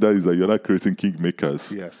 Problem with that is that you're not creating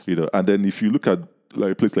kingmakers. Yes. You know, and then if you look at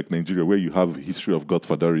like a place like Nigeria where you have history of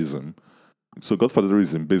godfatherism, so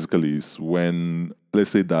godfatherism basically is when,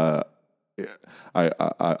 let's say that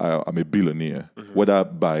I'm a billionaire, whether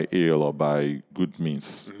by ill or by good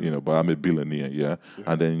means, you know, but I'm a billionaire, yeah.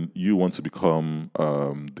 And then you want to become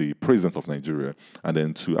the president of Nigeria, and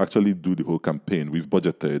then to actually do the whole campaign, we've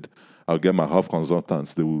budgeted. I'll get my half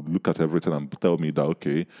consultants. They will look at everything and tell me that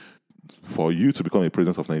okay, for you to become a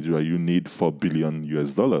president of Nigeria, you need $4 billion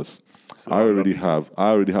US. So I already have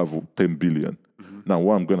 10 billion. Now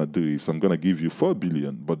what I'm gonna do is I'm gonna give you 4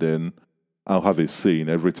 billion, but then I'll have a say in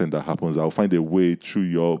everything that happens. I'll find a way through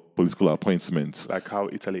your political appointments. like how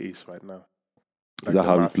Italy is right now. Is that the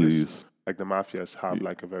how it mafias- is? Like the mafias have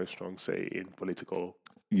like a very strong say in political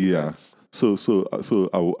Yeah. events. So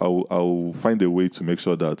I'll find a way to make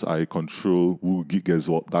sure that I control who gets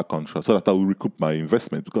what that contract, so that I will recoup my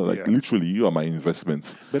investment, because like Yeah. literally you are my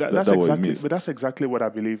investment. But That's what it means. that's exactly what I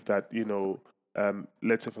believe that,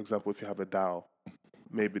 let's say for example, if you have a DAO,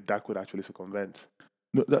 maybe that could actually circumvent.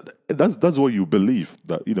 No, that's what you believe.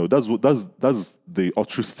 That, you know, that's the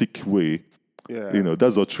altruistic way. Yeah. You know,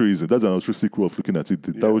 that's altruism. That's an altruistic way of looking at it.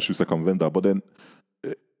 That should circumvent that. But then,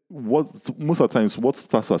 what most of the times, what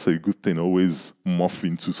starts as a good thing always morph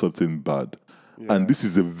into something bad. And this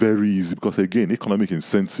is a very easy, because again, economic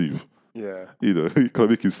incentive. Yeah. You know,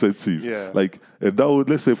 economic incentive. Yeah. Like a DAO,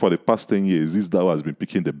 let's say for the past 10 years, this DAO has been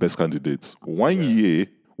picking the best candidates. 1 year,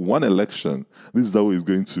 one election, this DAO is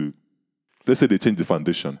going to, let's say they change the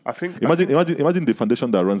foundation. Imagine the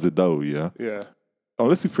foundation that runs the DAO, yeah? Yeah.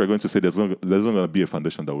 Unless if you're going to say there's not going to be a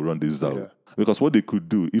foundation that will run this DAO. Yeah. Because what they could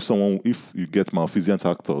do, if you get malfeasant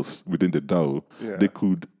actors within the DAO, they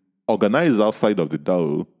could organize outside of the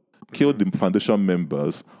DAO, kill the foundation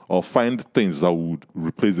members, or find things that would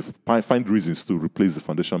find reasons to replace the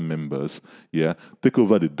foundation members, yeah, take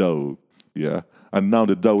over the DAO, yeah. And now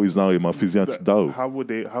the DAO is now a malfeasant DAO. How would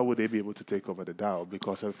they be able to take over the DAO,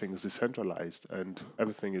 because everything is decentralized and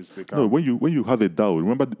everything is become No, when you have a DAO,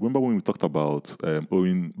 remember when we talked about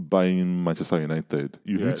buying Manchester United,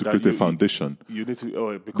 you need to create a foundation. You need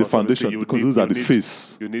to because the foundation, because those are the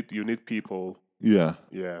face. You need people. Yeah.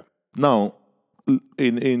 Yeah. Now,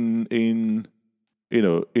 in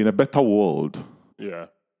a better world, Yeah.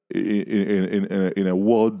 in a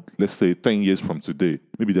world, let's say 10 years from today,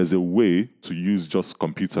 maybe there's a way to use just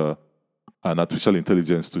computer and artificial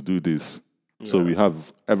intelligence to do this. So we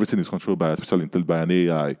have everything is controlled by artificial intelligence, by an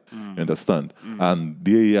AI. You understand? And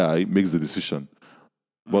the AI makes the decision.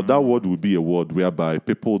 But that world would be a world whereby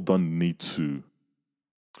people don't need to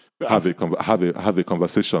have a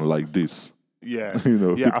conversation like this. Yeah. You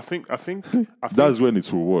know, yeah, I think that's when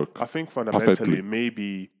it will work. I think fundamentally perfectly.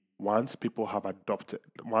 maybe once people have adopted,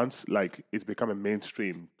 once like it's become a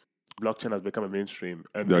mainstream, blockchain has become a mainstream,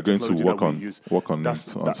 and They're going to technology work that we on use,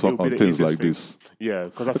 on things like this. Yeah,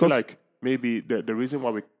 because I feel like maybe the reason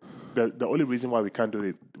why the only reason why we can't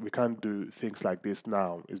do things like this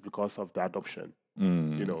now is because of the adoption.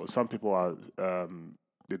 You know, some people are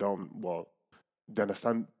they don't they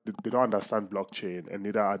don't understand blockchain, and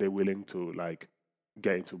neither are they willing to like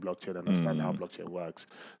get into blockchain and understand how blockchain works.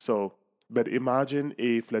 So, but imagine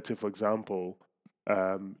if, let's say, for example,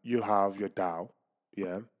 you have your DAO,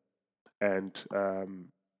 yeah, and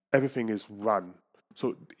everything is run.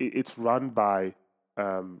 So it's run by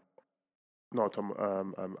um, not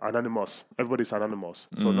anonymous. Everybody's anonymous,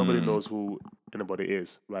 so nobody knows who anybody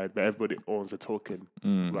is, right? But everybody owns a token,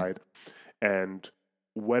 right? And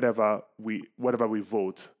whatever we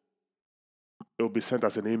vote, it will be sent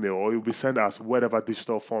as an email, or it will be sent as whatever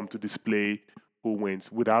digital form to display who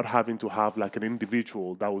wins, without having to have like an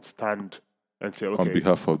individual that would stand and say, On okay,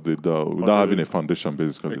 behalf of the DAO, without having a foundation,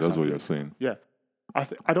 basically. That's what exactly. you're saying. Yeah.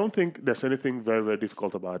 I don't think there's anything very, very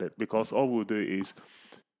difficult about it, because all we'll do is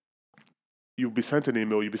you'll be sent an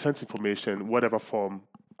email, you'll be sent information, whatever form,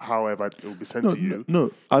 however it will be sent No, to you.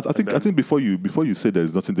 I think before you say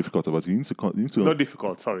there's nothing difficult about it, you need to Not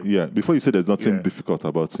difficult, sorry. yeah. Before you say there's nothing Yeah. difficult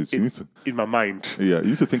about it, you need to In my mind. you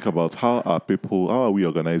need to think about how are we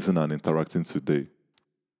organizing and interacting today?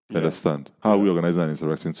 Yeah. Understand? How are we organizing and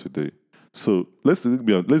interacting today? So let's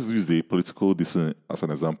use the political this as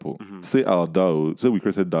an example. Say our DAO, say we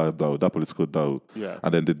created that political DAO, Yeah.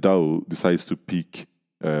 and then the DAO decides to pick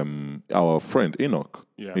our friend Enoch,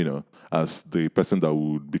 Yeah. you know, as the person that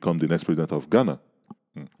would become the next president of Ghana.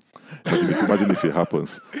 Imagine if it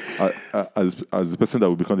happens, as the person that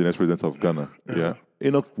will become the next president of Ghana. Yeah,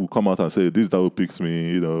 Enoch will come out and say, "This DAO picks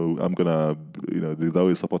me. You know, I'm gonna. You know, the DAO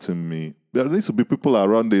is supporting me." There needs to be people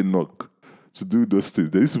around Enoch to do those things.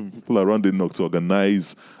 There needs to be people around Enoch to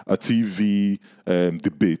organize a TV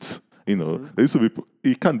debate. You know, there needs to be.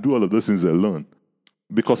 He can't do all of those things alone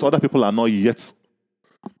because other people are not yet.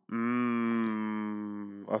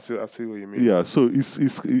 I see what you mean. Yeah, so it's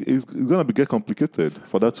gonna get complicated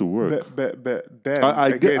for that to work. But then I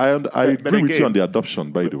agree with you on the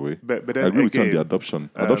adoption, by the way. but then I agree with you on the again, adoption.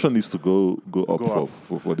 Adoption needs to go up up.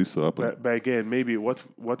 for this to happen. But again, maybe what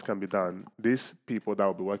can be done, these people that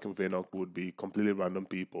will be working with Enoch would be completely random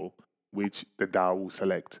people, which the DAO will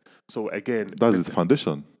select. So again, That's the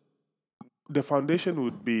foundation. the foundation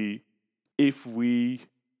would be if we.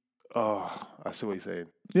 I see what you're saying.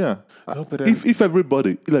 Yeah. No, but then, If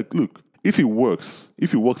everybody look, if it works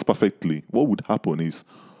perfectly, what would happen is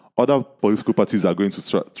other political parties are going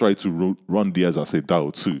to try to run theirs as a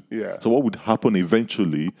DAO too. Yeah. So what would happen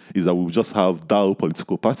eventually is that we would just have DAO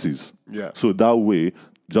political parties. Yeah. So that way,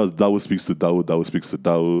 just DAO speaks to DAO, DAO speaks to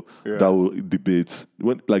DAO, DAO debates.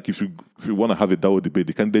 If you want to have a DAO debate,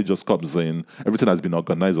 the candidate just comes in. Everything has been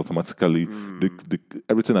organized automatically.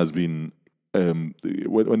 Everything has been.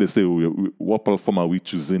 When they say what platform are we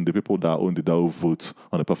choosing, the people that own the DAO vote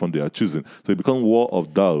on the platform they are choosing. So it becomes war of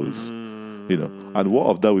DAOs, you know. And war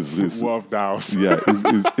of DAOs is war of DAOs. yeah,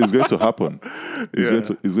 is going to happen.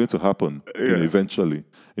 It's going to happen you know, eventually,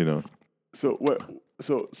 you know. So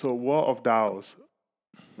war of DAOs.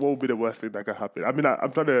 What would be the worst thing that could happen? I mean,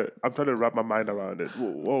 I'm trying to wrap my mind around it.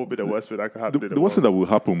 What would be the worst thing that could happen? The worst thing that will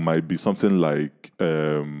happen might be something like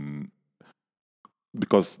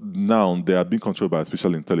because now they are being controlled by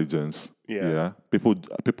artificial intelligence. Yeah.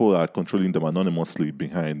 People are controlling them anonymously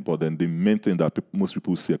behind, but then the main thing that most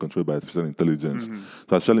people see are controlled by artificial intelligence.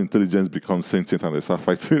 So artificial intelligence becomes sentient and they start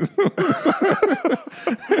fighting.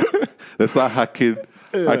 They start hacking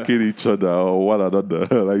each other or one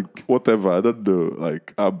another, like whatever. I don't know.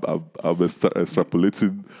 Like I'm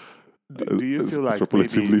extrapolating. Do you feel like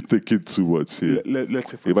extrapolatively maybe, thinking too much here?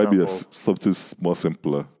 Let's say, for it might example, be something more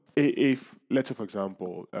simpler. If let's say, for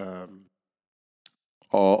example,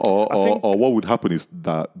 or what would happen is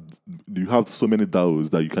that you have so many DAOs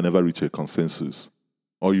that you can never reach a consensus,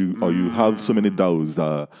 or you have so many DAOs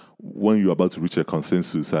that when you're about to reach a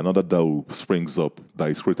consensus, another DAO springs up that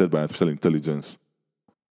is created by artificial intelligence.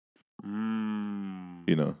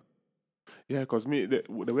 You know. Yeah, because the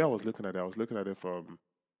way I was looking at it from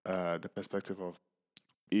the perspective of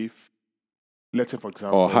if, let's say, for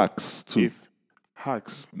example, or hacks too. If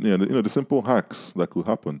hacks, yeah, the simple hacks that could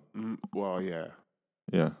happen. Well, yeah.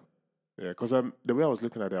 Because the way I was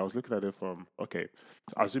looking at it from, okay,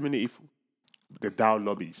 assuming if the DAO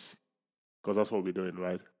lobbies, because that's what we're doing,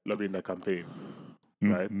 right? Lobbying the campaign,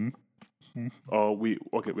 right? Or we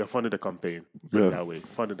are funding the campaign that way,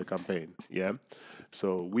 funding the campaign, yeah.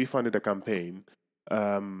 So we funded the campaign.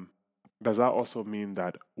 Does that also mean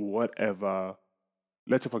that whatever,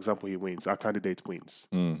 let's say, for example, he wins, our candidate wins,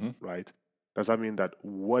 right? Does that mean that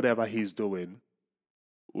whatever he's doing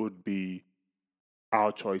would be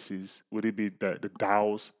our choices? Would it be the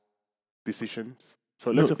DAO's decisions?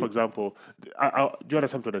 So let's say, for example, do you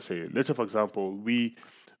understand what I say? Let's say, for example, we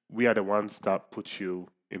we are the ones that put you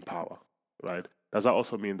in power, right? Does that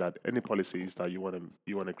also mean that any policies that you want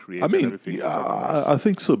to create I and mean, everything yeah, will govern us? I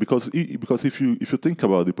think so because if you think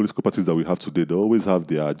about the political parties that we have today, they always have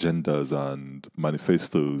their agendas and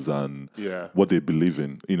manifestos and Yeah. what they believe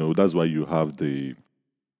in. That's why you have the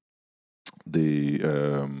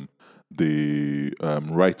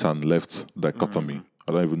um, right and left dichotomy.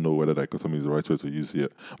 I don't even know whether dichotomy is the right word to use here,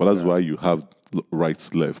 but that's why you have right,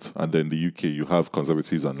 left, and then the UK you have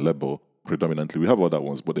conservatives and Labour predominantly. We have other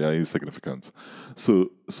ones, but they are insignificant.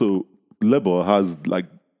 So Labour has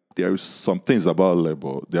there is some things about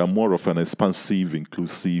Labour. They are more of an expansive,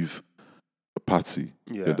 inclusive party.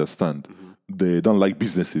 You Yeah. understand? They don't like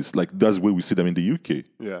businesses. Like that's where we see them in the UK.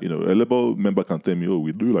 Yeah. A Labour member can tell me, "Oh,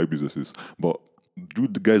 we do like businesses," but you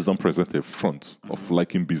the guys don't present a front of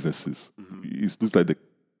liking businesses. It looks like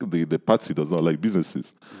the party does not like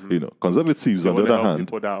businesses. Conservatives They on the want to other help hand,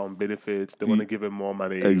 people that are on benefits. They want to give them more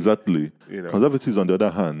money. exactly. You know. Conservatives on the other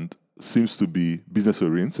hand seems to be business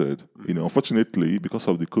oriented. Unfortunately, because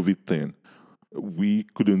of the COVID thing, we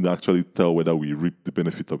couldn't actually tell whether we reaped the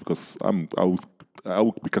benefit of because I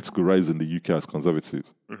would be categorized in the UK as conservative.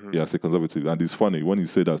 Yeah, I say conservative, and it's funny when you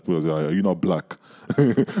say that. People say, "Are you not black?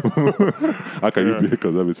 How can you be a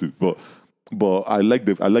conservative?" But I like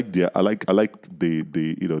the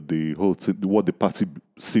whole thing, what the party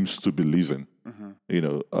seems to believe in.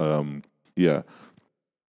 Yeah.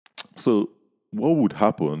 So what would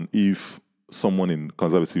happen if someone in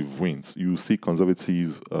conservative wins? You see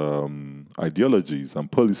conservative ideologies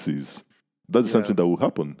and policies. That's something that will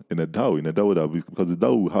happen in a DAO. In a DAO, because the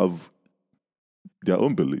DAO will have their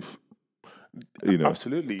own belief.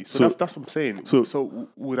 Absolutely. So that's what I'm saying. So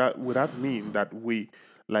would that mean that we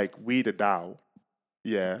the DAO,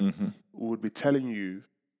 would be telling you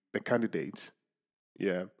the candidate,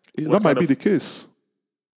 that might be the case.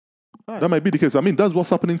 That might be the case. I mean, that's what's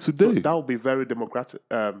happening today. So that would be very democratic.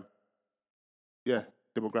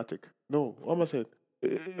 Democratic. No, what am I saying?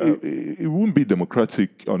 It wouldn't be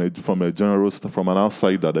democratic from an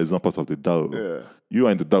outsider that is not part of the DAO. Yeah. You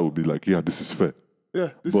and the DAO would be like, yeah, this is fair. Yeah,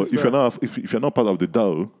 but if you're not part of the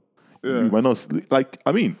DAO, you might not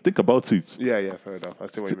think about it. Yeah, fair enough. I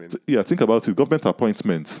see what you mean. Think about it. Government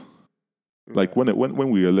appointments. Like when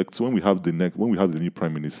we have the new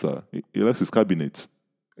prime minister, he elects his cabinet.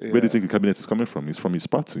 Where do you think the cabinet is coming from? It's from his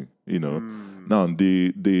party. Now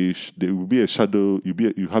they will be a shadow.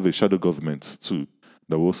 You have a shadow government too.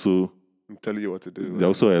 That will also tell you what to do. They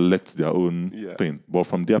also elect their own thing, but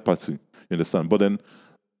from their party. You understand? But then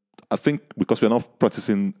I think because we're not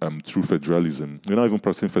practicing true federalism, we're not even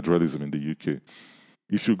practicing federalism in the UK.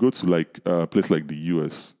 If you go to a place like the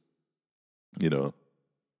US, the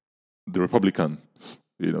Republicans,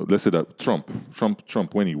 let's say that Trump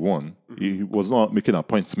when he won, he was not making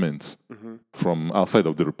appointments from outside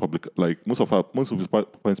of the Republic. Like most of his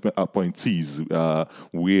appointees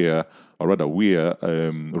were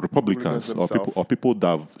Republicans or people that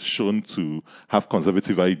have shown to have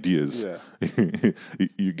conservative ideas.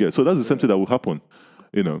 You get so that's the same thing that will happen,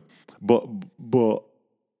 But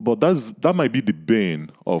that might be the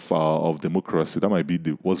bane of democracy. That might be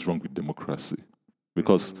what's wrong with democracy.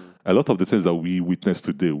 Because a lot of the things that we witness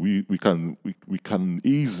today, we can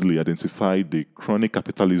easily identify the chronic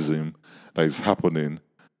capitalism that is happening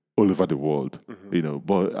all over the world,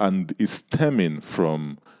 and it's stemming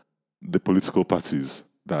from the political parties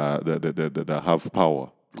that have power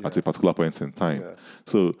at a particular point in time.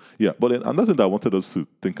 So but then another thing that I wanted us to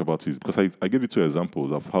think about is because I gave you two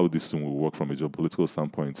examples of how this thing will work from a geopolitical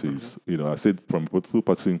standpoint. Is I said from a political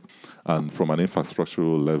party and from an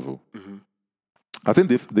infrastructural level. I think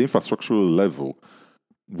the infrastructural level,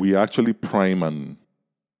 we are actually prime and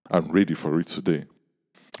ready for it today.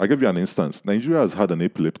 I'll give you an instance. Nigeria has had an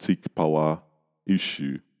epileptic power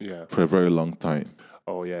issue for a very long time.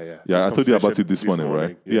 Oh, yeah. Yeah, I told you about it this morning,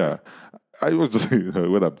 right? Yeah. I was just,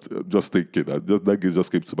 when I'm just thinking, that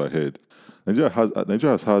just came to my head. Nigeria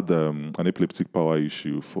has had an epileptic power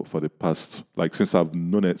issue for the past, since I've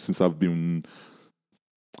known it, since I was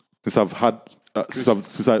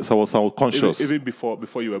conscious. Even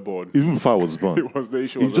before you were born. Even before I was born. It was the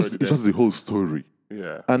issue. It's just the whole story.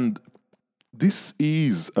 Yeah. And this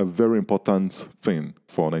is a very important thing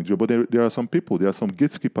for Nigeria. But there are some people, there are some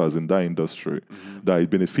gatekeepers in that industry that it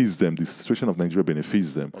benefits them. The situation of Nigeria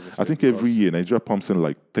benefits them. Obviously, I think every year Nigeria pumps in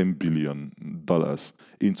 $10 billion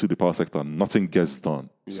into the power sector and nothing gets done.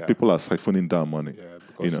 So people are siphoning that money. Yeah,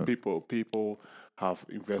 because people have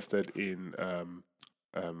invested in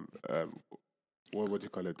what would you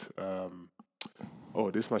call it? Oh,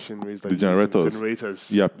 this machinery is The generators.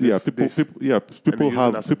 generators. Yeah, people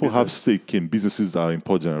business. have stake in businesses that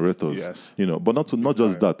import generators. Yes. But not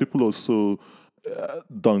just that. People also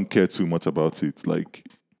don't care too much about it. Like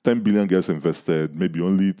 10 billion gets invested, maybe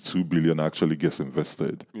only 2 billion actually gets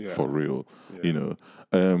invested for real. Yeah.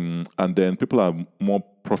 And then people are more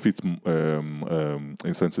profit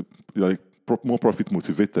incentive, like more profit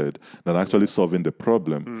motivated than actually solving the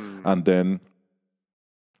problem. And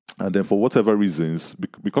then for whatever reasons,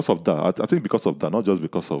 because of that, I think because of that, not just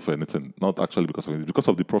because of anything, not actually because of anything, because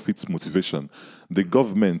of the profit motivation, the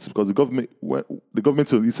government, because the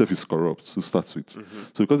government itself is corrupt to start with. So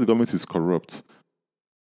because the government is corrupt,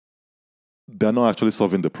 they're not actually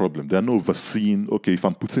solving the problem. They're not overseeing, okay, if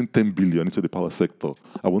I'm putting 10 billion into the power sector,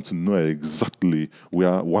 I want to know exactly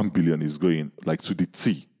where 1 billion is going, like to the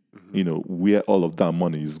T. Where all of that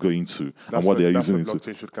money is going to and what they're using it to.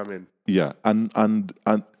 Blockchain should come in. Yeah, and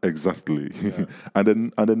exactly. Yeah.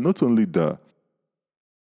 and then not only that,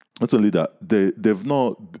 they've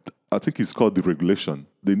not. I think it's called deregulation.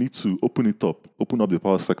 They need to open up the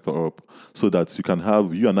power sector up, so that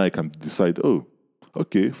you and I can decide. Oh,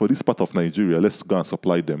 okay, for this part of Nigeria, let's go and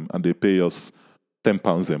supply them, and they pay us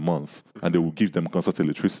 £10 a month, and they will give them constant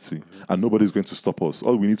electricity, and nobody's going to stop us.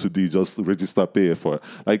 All we need to do is just register, pay for it.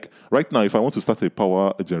 Like right now, if I want to start a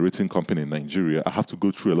power generating company in Nigeria, I have to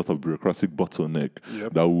go through a lot of bureaucratic bottleneck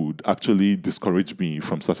that would actually discourage me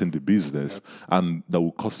from starting the business, and that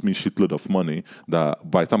will cost me shitload of money. That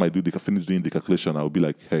by the time I finish doing the calculation, I'll be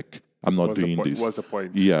like, heck, I'm not doing this. What's the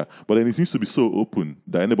point? Yeah, but then it needs to be so open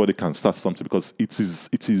that anybody can start something, because it is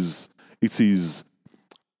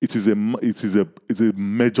a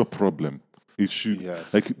major problem. It should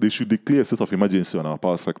they should declare a state of emergency on our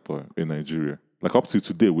power sector in Nigeria. Like up to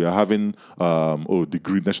today, we are having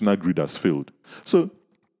the national grid has failed. So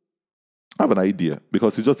I have an idea,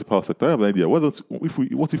 because it's just the power sector. I have an idea. What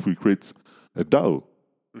if we create a DAO?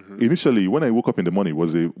 Initially, when I woke up in the morning, it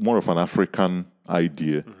was more of an African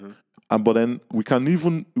idea. But then we can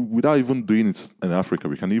even, without even doing it in Africa,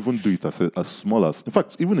 we can even do it as small as, in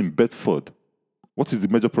fact, even in Bedford. What is the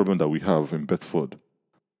major problem that we have in Bedford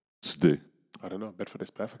today? I don't know. Bedford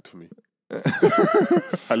is perfect for me.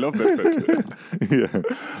 I love Bedford. Yeah.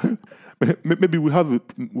 Maybe we have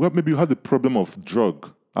the problem of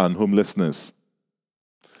drug and homelessness.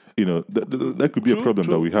 That could be a problem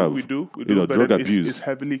that we have. We do. Drug abuse. It's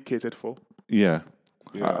heavily catered for. Yeah.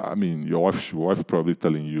 I mean, your wife probably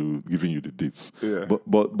giving you the dates. Yeah.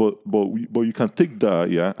 But you can take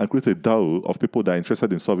that, and create a DAO of people that are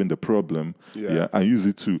interested in solving the problem, and use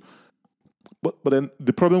it to. But then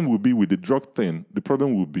the problem will be with the drug thing. The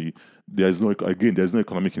problem will be there's no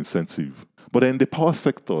economic incentive. But then the power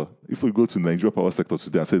sector, if we go to Nigeria power sector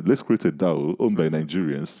today and say, let's create a DAO owned by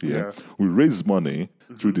Nigerians, we raise money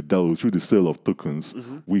through the DAO, through the sale of tokens.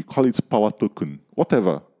 We call it power token,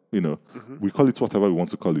 whatever. We call it whatever we want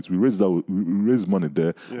to call it. We raise money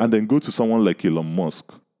there, and then go to someone like Elon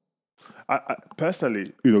Musk. I personally,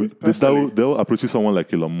 they'll approach someone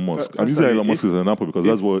like Elon Musk. I'm using Elon Musk as an example because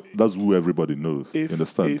that's who everybody knows. You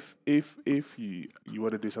understand? If you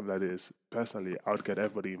want to do something like this, personally, I would get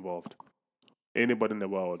everybody involved. Anybody in the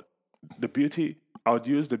world. I would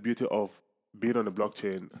use the beauty of being on the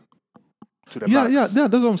blockchain to the max. Yeah,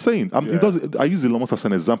 that's what I'm saying. I use Elon Musk as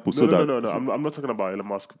an example. No. I'm not talking about Elon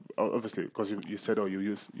Musk, obviously, because you said,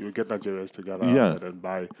 you get Nigerians together and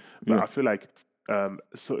buy. But I feel like even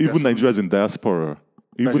Nigerians in diaspora,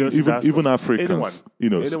 even Africans,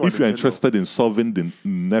 anyone if you're interested in solving the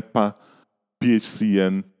NEPA,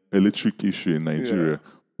 PHCN electric issue in Nigeria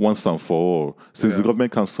once and for all, since the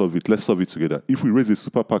government can't solve it, let's solve it together. If we raise a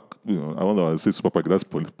super PAC, I don't know, I say super PAC, that's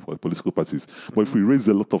political parties, but if we raise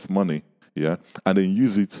a lot of money, and then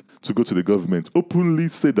use it to go to the government, openly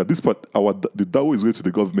say that the DAO is going to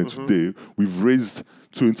the government today. We've raised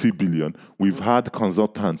 20 billion. We've had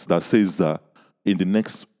consultants that says that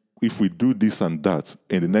if we do this and that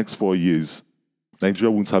in the next 4 years,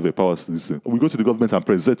 Nigeria won't have a power system. We go to the government and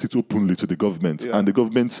present it openly to the government, and the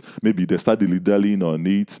government, maybe they start dilly-dallying on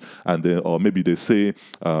it, or maybe they say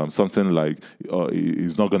something like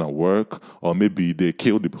it's not gonna work, or maybe they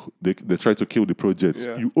try to kill the project.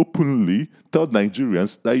 You openly tell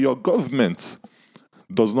Nigerians that your government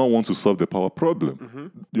does not want to solve the power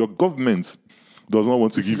problem. Your government does not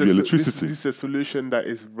want to give you electricity. This is a solution that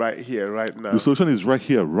is right here, right now. The solution is right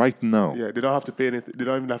here, right now. Yeah, they don't have to pay anything. They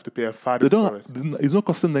don't even have to pay a fad for it. It's not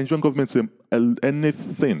costing the Nigerian government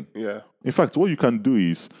anything. Yeah. In fact, what you can do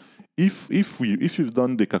is, if you've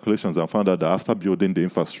done the calculations and found out that after building the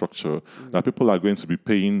infrastructure, that people are going to be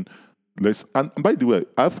paying less. And by the way,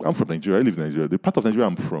 I'm from Nigeria. I live in Nigeria. The part of Nigeria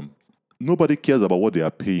I'm from, nobody cares about what they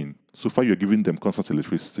are paying. So far, you're giving them constant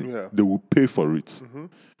electricity. Yeah. They will pay for it.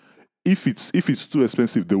 If it's too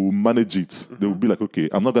expensive, they will manage it. They will be like, okay,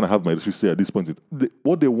 I'm not gonna have my electricity at this point.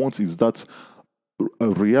 What they want is that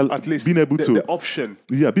real, At least being able to the option.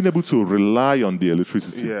 being able to rely on the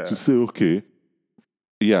electricity to say, okay,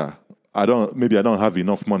 I don't have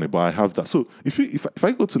enough money, but I have that. So if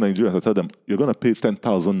I go to Nigeria and I tell them you're gonna pay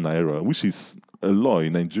 10,000 naira, which is a law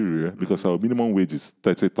in Nigeria because our minimum wage is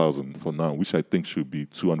 30,000 for now, which I think should be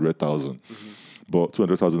 200,000. But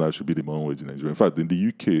 200,000 naira should be the minimum wage in Nigeria. In fact, in the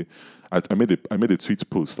UK, I made a tweet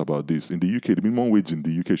post about this. In the UK, the minimum wage in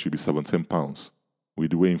the UK should be £17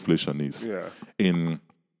 with the way inflation is. Yeah. In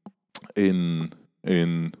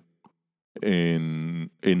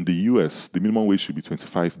the US, the minimum wage should be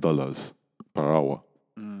 $25 per hour.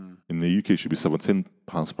 In the UK, it should be £17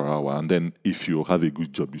 per hour. And then if you have a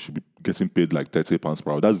good job, you should be getting paid like £30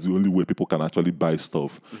 per hour. That's the only way people can actually buy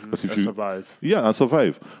stuff. Because if you survive. Yeah, and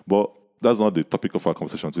survive. But that's not the topic of our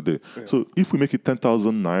conversation today. Yeah. So if we make it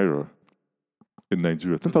 10,000 naira in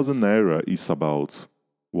Nigeria, 10,000 naira is about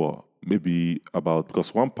what? Maybe about,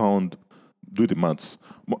 because £1, do the maths.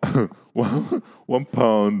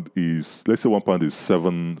 £1 is, let's say £1 is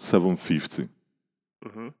 750.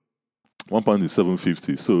 £1 is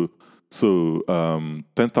 750. So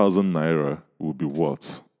 10,000 naira will be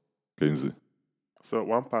what, Kenzie? So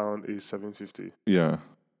 £1 is 750. Yeah.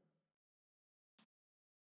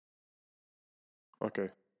 Okay.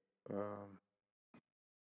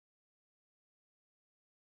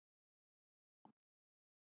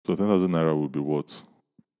 So 10,000 naira will be what?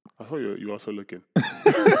 I thought you were also looking.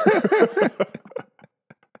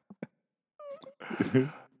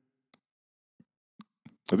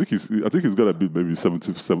 I think it's gonna be maybe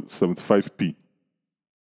 75p.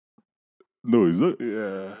 No, is that?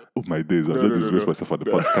 Yeah. Oh my days! I've just disgraced myself for the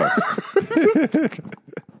podcast.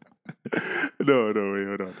 No, wait,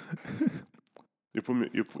 hold on. You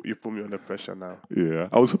put me under pressure now. Yeah,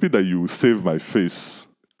 I was hoping that you would save my face.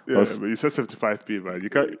 Yeah, but you said 75p, man.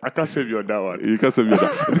 I can't save you on that one. You can't save me on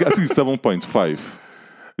that. I think it's 7.5.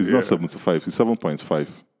 It's not 75. It's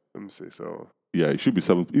 7.5. Let me see. So yeah, it should be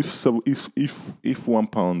 7. If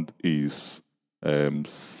 £1 is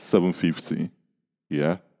 750,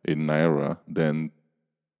 yeah, in naira, then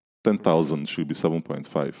 10,000 should be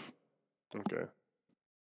 7.5. Okay.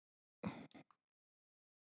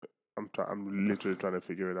 I'm literally trying to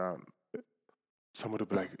figure it out. Someone will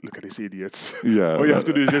be like, "Look at these idiots." Yeah. All you have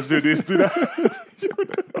to do is just do this, do that.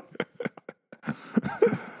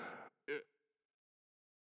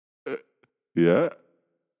 Yeah.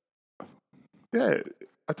 Yeah,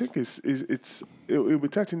 I think it'll be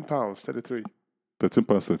 £13, 33.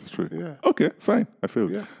 £13, 33. Yeah. Okay, fine. I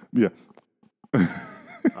failed. Yeah.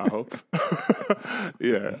 I hope.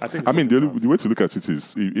 Yeah, I think. I mean, the way to look at it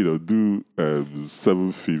is, do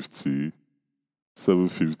 750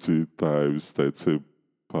 times £13,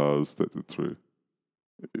 33.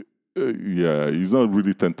 Yeah, it's not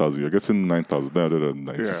really 10,000. You're getting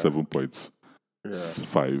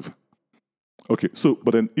 9,997.5. Okay, so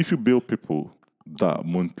but then if you bill people that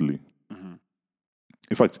monthly,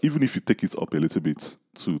 in fact, even if you take it up a little bit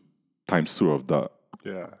to times 2 of that,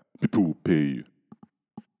 people will pay you.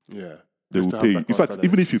 Yeah. They will pay you. In fact,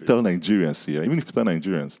 even if you tell Nigerians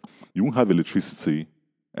you won't have electricity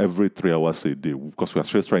every 3 hours a day because we are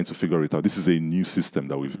just trying to figure it out. This is a new system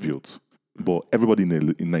that we've built. But everybody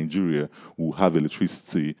in Nigeria will have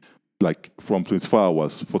electricity like from 24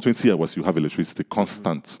 hours. For 20 hours, you have electricity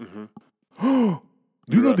constant. Do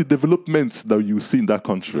you know the developments that you see in that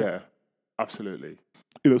country? Yeah, absolutely.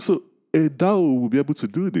 So a DAO will be able to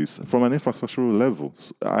do this from an infrastructural level.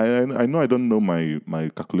 So I know I don't know my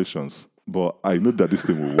calculations, but I know that this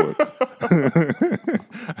thing will work.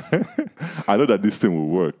 I know that this thing will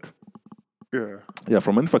work. Yeah. Yeah,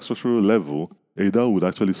 from an infrastructural level, a DAO would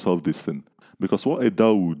actually solve this thing. Because what a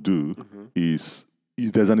DAO would do is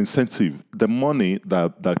there's an incentive. The money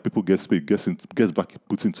that people gets paid gets back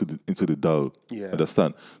put into the DAO. Yeah.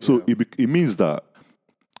 Understand? So it means that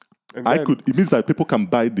it means that people can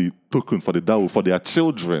buy the token for the DAO for their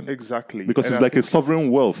children. Exactly. Because it's like a sovereign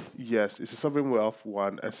wealth. Yes, it's a sovereign wealth,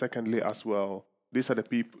 one. And secondly, as well, these are the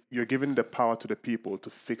people, you're giving the power to the people to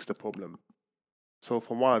fix the problem. So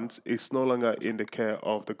for once, it's no longer in the care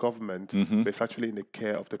of the government, but it's actually in the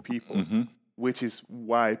care of the people, which is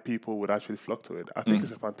why people would actually flock to it. I think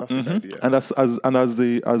it's a fantastic idea. And as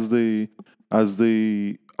the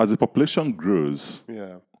population grows,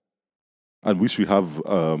 and which we have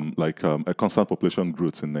a constant population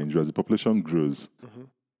growth in Nigeria. As the population grows,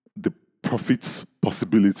 the profits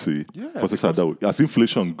possibility for society that way. As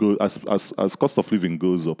inflation goes, as cost of living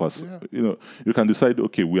goes up, you can decide,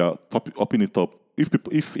 okay, we are upping it up.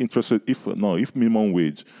 If minimum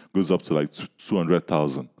wage goes up to like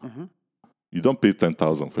 200,000, you don't pay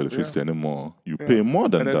 10,000 for electricity anymore. You pay more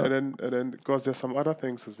than that. And then because there's some other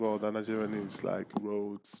things as well that Nigeria needs, like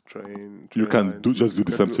roads, train you can lines. just do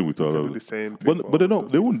the same thing with all of it.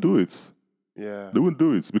 But they won't do it. Yeah. They won't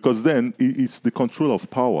do it because then it's the control of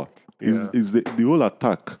power. Is the whole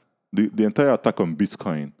attack, the entire attack on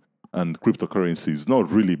Bitcoin and cryptocurrencies, not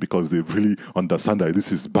really because they really understand that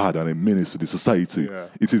this is bad and a menace to the society. Yeah.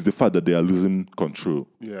 It is the fact that they are losing control.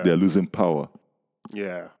 Yeah. They are losing power.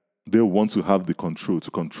 Yeah. They want to have the control to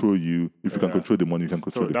control you. If you can control the money, you can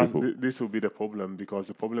control the people. This will be the problem, because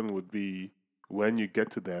the problem would be when you get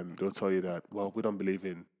to them, they'll tell you that, well, we don't believe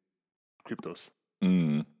in cryptos.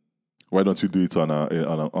 Why don't you do it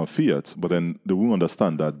on fiat? But then they won't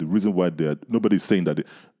understand that the reason why nobody's saying that.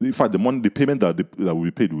 In fact, the payment that will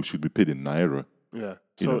be paid should be paid in naira. Yeah.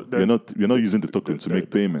 So we're not using the token to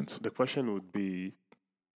make payments. The question would be,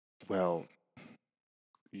 well,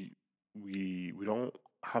 we don't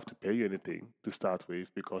have to pay you anything to start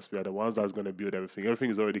with, because we are the ones that's going to build everything. Everything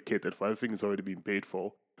is already catered for. Everything is already being paid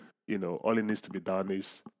for. All it needs to be done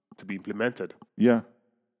is to be implemented. Yeah.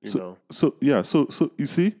 So you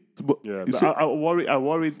see. But yeah. But I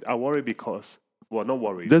worry because. Well, not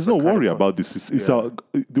worry. There's no worry about this.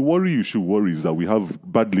 The worry you should worry is that we have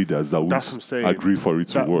bad leaders that would agree for it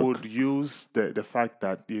to work. That would use the fact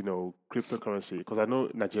that cryptocurrency, because I know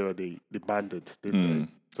Nigeria they banned it, didn't they?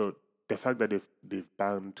 So the fact that they've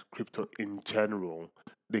banned crypto in general,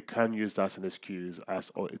 they can use that as an excuse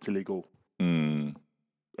it's illegal.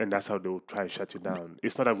 And that's how they'll try and shut you down.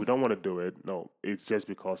 It's not that we don't want to do it. No, it's just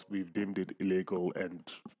because we've deemed it illegal. And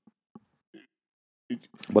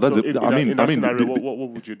but that's what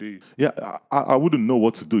would you do? Yeah, I wouldn't know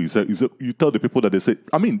what to do. You tell the people that they say.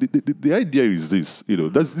 I mean, the idea is this.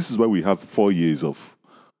 This is why we have 4 years of.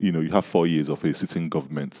 You have 4 years of a sitting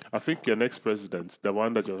government. I think your next president, the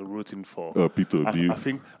one that you're rooting for, Peter Obi.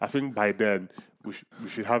 I think by then we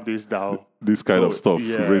should have this DAO. This kind of stuff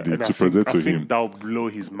ready to present to him. I think that'll blow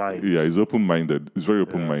his mind. Yeah, he's open-minded. He's very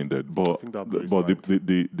open-minded. But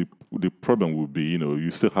the problem would be, you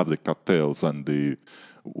still have the cartels and the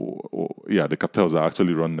cartels that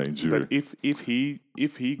actually run Nigeria. But if he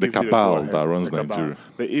the cabal that runs Nigeria.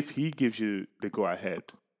 But if he gives you the go ahead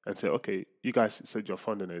and say, okay, you guys said you're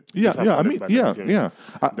funding it.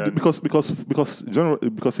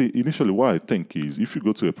 Because initially what I think is, if you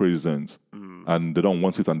go to a president and they don't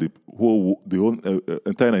want it, and the whole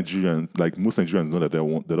entire Nigerian, like most Nigerians know that they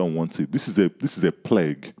don't want it. This is a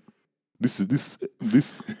plague. This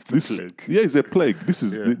plague. Yeah, it's a plague. This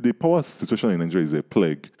is the power situation in Nigeria is a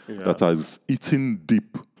plague that has eaten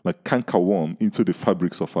deep, like cankerworm, into the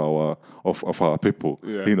fabrics of our people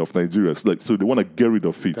of Nigeria. So they want to get rid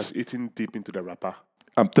of it. That's eating deep into the wrapper.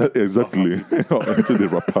 Exactly into the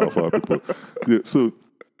wrapper of our people. Yeah, so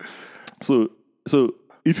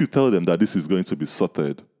if you tell them that this is going to be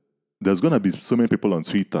sorted, there's going to be so many people on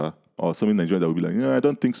Twitter or so many Nigerians that will be like, I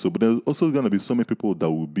don't think so. But there's also going to be so many people that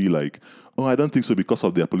will be like, I don't think so, because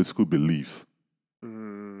of their political belief.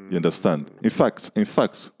 You understand? In fact,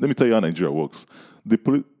 let me tell you how Nigeria works.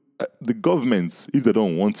 The government, if they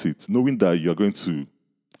don't want it, knowing that you're going to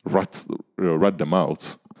rat them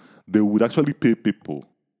out, they would actually pay people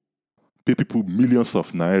millions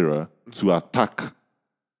of naira to attack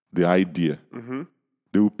the idea.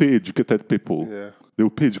 They will pay educated people. Yeah. They will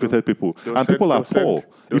pay educated people. And people are poor.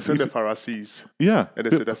 They'll send the Pharisees. Yeah. And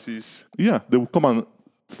the Sadducees. Yeah. They will come and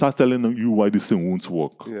start telling you why this thing won't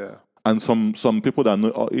work. Yeah. And some people that are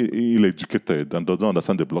not ill-educated and don't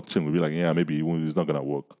understand the blockchain will be like, maybe it's not going to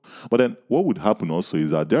work. But then what would happen also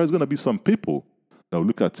is that there is going to be some people that will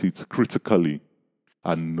look at it critically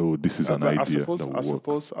and know this is an idea that will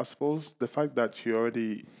work. I suppose the fact that you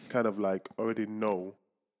already already know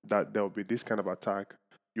that there will be this kind of attack,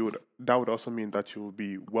 that would also mean that you will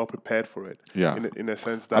be well prepared for it. Yeah. In a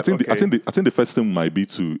sense that I think the first thing might be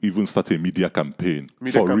to even start a media campaign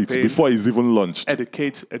it before it's even launched.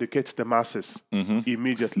 Educate the masses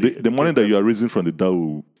immediately. The money that you are raising from the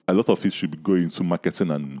DAO, a lot of it should be going into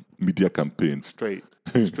marketing and media campaign. Straight.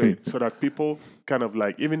 So that people kind of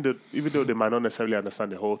even though they might not necessarily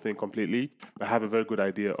understand the whole thing completely, they have a very good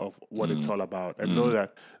idea of what it's all about, and know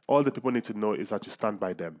that all the people need to know is that you stand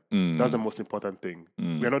by them. That's the most important thing.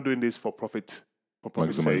 We are not doing this for profit's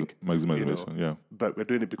sake. Maximization, yeah. But we're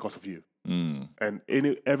doing it because of you. And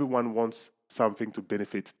everyone wants something to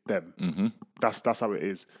benefit them. That's how it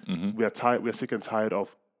is. We are sick and tired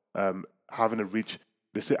of having a rich.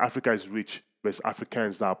 They say Africa is rich, but it's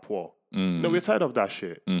Africans that are poor. No, we're tired of that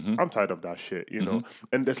shit. I'm tired of that shit, you know.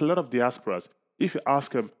 And there's a lot of diasporas. If you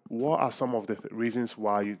ask them, what are some of the reasons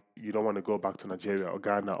why you don't want to go back to Nigeria or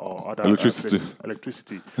Ghana or other Electricity. places?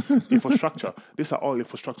 Electricity, infrastructure. These are all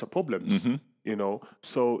infrastructure problems, you know.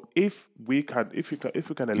 So if we can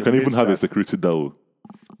eliminate You can even have a that, security DAO.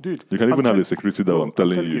 dude, You can even have a security DAO. I'm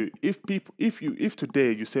telling you. If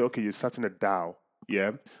today you say, okay, you're starting a DAO,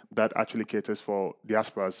 yeah, that actually caters for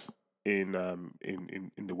diasporas in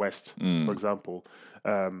the West, for example,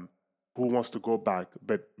 who wants to go back,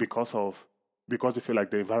 but because they feel like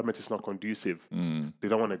the environment is not conducive, they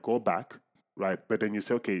don't want to go back, right? But then you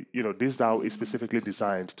say, okay, you know, this DAO is specifically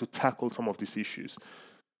designed to tackle some of these issues.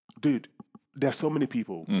 Dude, there's so many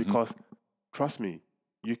people because, trust me,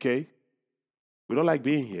 UK, we don't like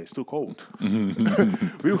being here. It's too cold.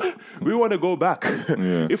 we want to go back.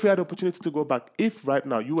 Yeah. If we had the opportunity to go back, if right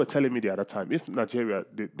now you were telling me the other time, if Nigeria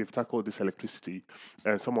they've tackled this electricity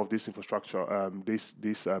and some of this infrastructure, this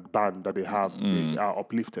ban that they have, they are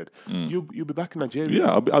uplifted. You'll be back in Nigeria.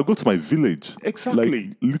 Yeah, I'll go to my village. Exactly.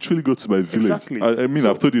 Like, literally go to my village. Exactly. I mean,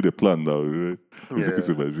 I've told you the plan now. Right? It's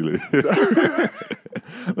to my village.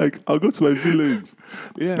 Like, I'll go to my village.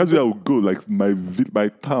 Yeah, That's where I will go, like my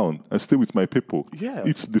town, and stay with my people. Yeah.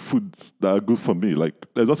 Eat the food that are good for me. Like,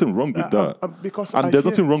 there's nothing wrong with that. Because and there's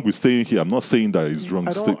nothing wrong with staying here. I'm not saying that it's wrong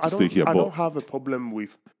to stay here, I but don't have a problem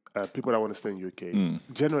with people that want to stay in the UK.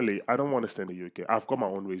 Generally, I don't want to stay in the UK. I've got my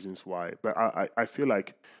own reasons why, but I feel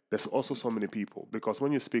like there's also so many people, because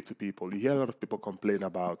when you speak to people, you hear a lot of people complain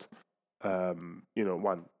about, you know,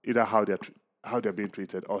 one, either how they're being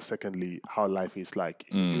treated, or secondly, how life is like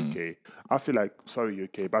in UK. I feel like, sorry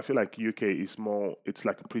UK, but I feel like UK is more, it's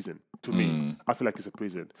like a prison to me. I feel like it's a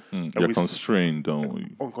prison. And you're constrained, don't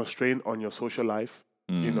we? Constrained on your social life,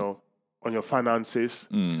 you know, on your finances.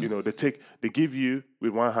 You know, they give you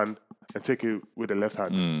with one hand and take you with the left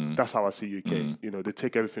hand. That's how I see UK. You know, they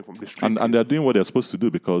take everything from the street. And they're doing what they're supposed to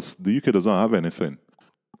do, because the UK doesn't have anything.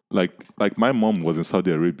 Like my mom was in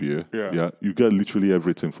Saudi Arabia. Yeah. You get literally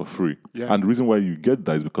everything for free. Yeah. And the reason why you get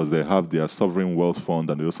that is because they have their sovereign wealth fund,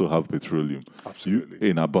 and they also have petroleum. Absolutely.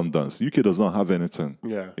 In abundance. UK does not have anything.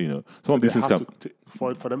 Yeah. You know, some of these things can.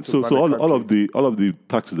 For them to So run all of the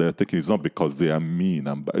taxes they're taking is not because they are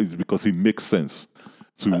mean, it's because it makes sense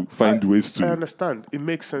to find ways to. I understand. It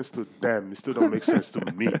makes sense to them. It still don't make sense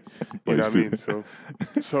to me. You know what I mean?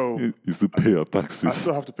 So you still pay your taxes. I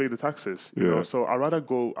still have to pay the taxes. You know? So I'd rather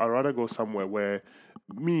go somewhere where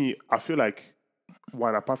I feel like,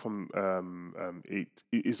 one, apart from it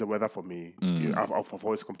is the weather for me. You know, I've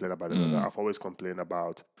always complained about the weather. I've always complained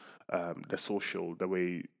about the social, the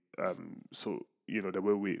way the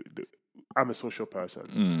way I'm a social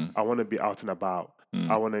person. I want to be out and about.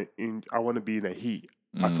 I want to be in the heat.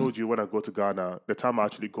 I told you, when I go to Ghana, the time I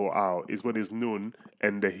actually go out is when it's noon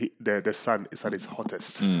and the sun is at its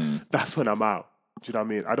hottest. That's when I'm out. Do you know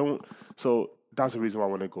what I mean? So that's the reason why I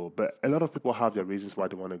want to go. But a lot of people have their reasons why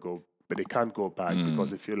they want to go, but they can't go back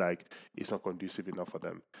because they feel like it's not conducive enough for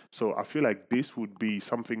them. So I feel like this would be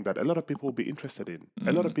something that a lot of people will be interested in.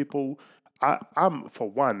 A lot of people, I'm for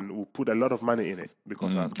one, will put a lot of money in it,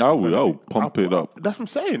 because I'll pump it up. That's what I'm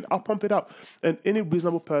saying. I'll pump it up. And any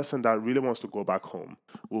reasonable person that really wants to go back home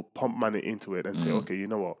will pump money into it and say, okay, you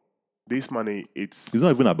know what? This money, it's not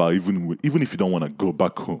even about even if you don't want to go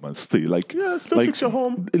back home and stay. Still fix your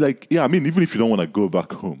home. I mean, even if you don't want to go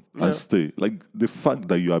back home and stay, like, the fact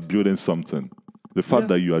that you are building something, the fact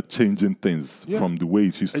that you are changing things from the way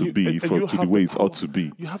it used to be to the way it ought to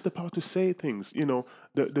be. You have the power to say things. You know,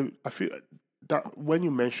 I feel that when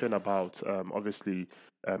you mention about obviously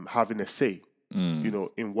having a say, you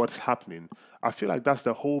know, in what's happening, I feel like that's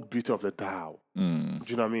the whole beauty of the DAO. Do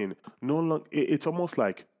you know what I mean? No longer, it's almost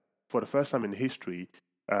like, for the first time in history,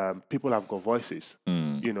 people have got voices,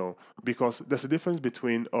 you know, because there's a difference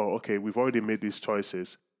between, we've already made these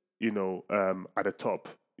choices, you know, at the top,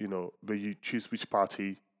 you know, but you choose which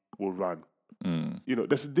party will run. You know,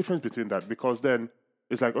 there's a difference between that, because then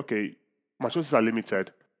it's like, okay, my choices are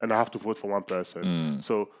limited and I have to vote for one person.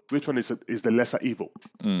 So which one is the lesser evil?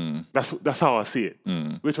 That's how I see it.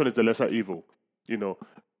 Which one is the lesser evil? You know,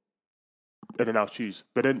 and then I'll choose.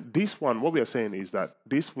 But then this one, what we are saying is that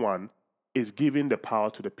this one is giving the power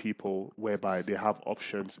to the people, whereby they have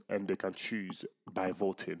options and they can choose by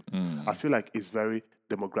voting. I feel like it's very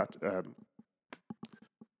democratic. I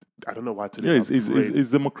don't know why to. Yeah, it's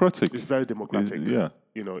democratic. It's very democratic.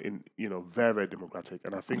 You know, very, very democratic.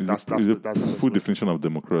 And I think that's the full definition of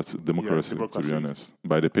democracy, to be honest,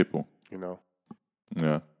 by the people. You know.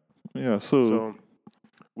 Yeah. So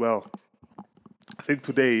well, I think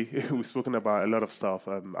today we've spoken about a lot of stuff.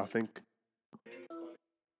 I think,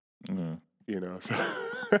 you know, so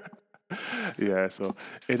Yeah. So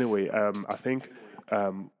anyway, I think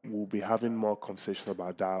we'll be having more conversations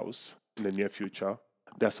about DAOs in the near future.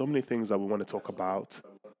 There are so many things that we want to talk about,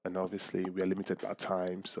 and obviously we are limited by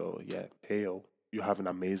time. So yeah, hey, you have an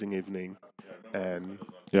amazing evening, and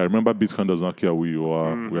Yeah, remember, Bitcoin does not care who you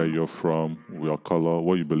are, where mhm, you're from, your color,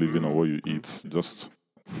 what you believe in, or what you eat. Just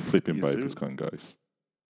flipping by Yazoo. Bitcoin, guys.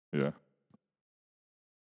 Yeah.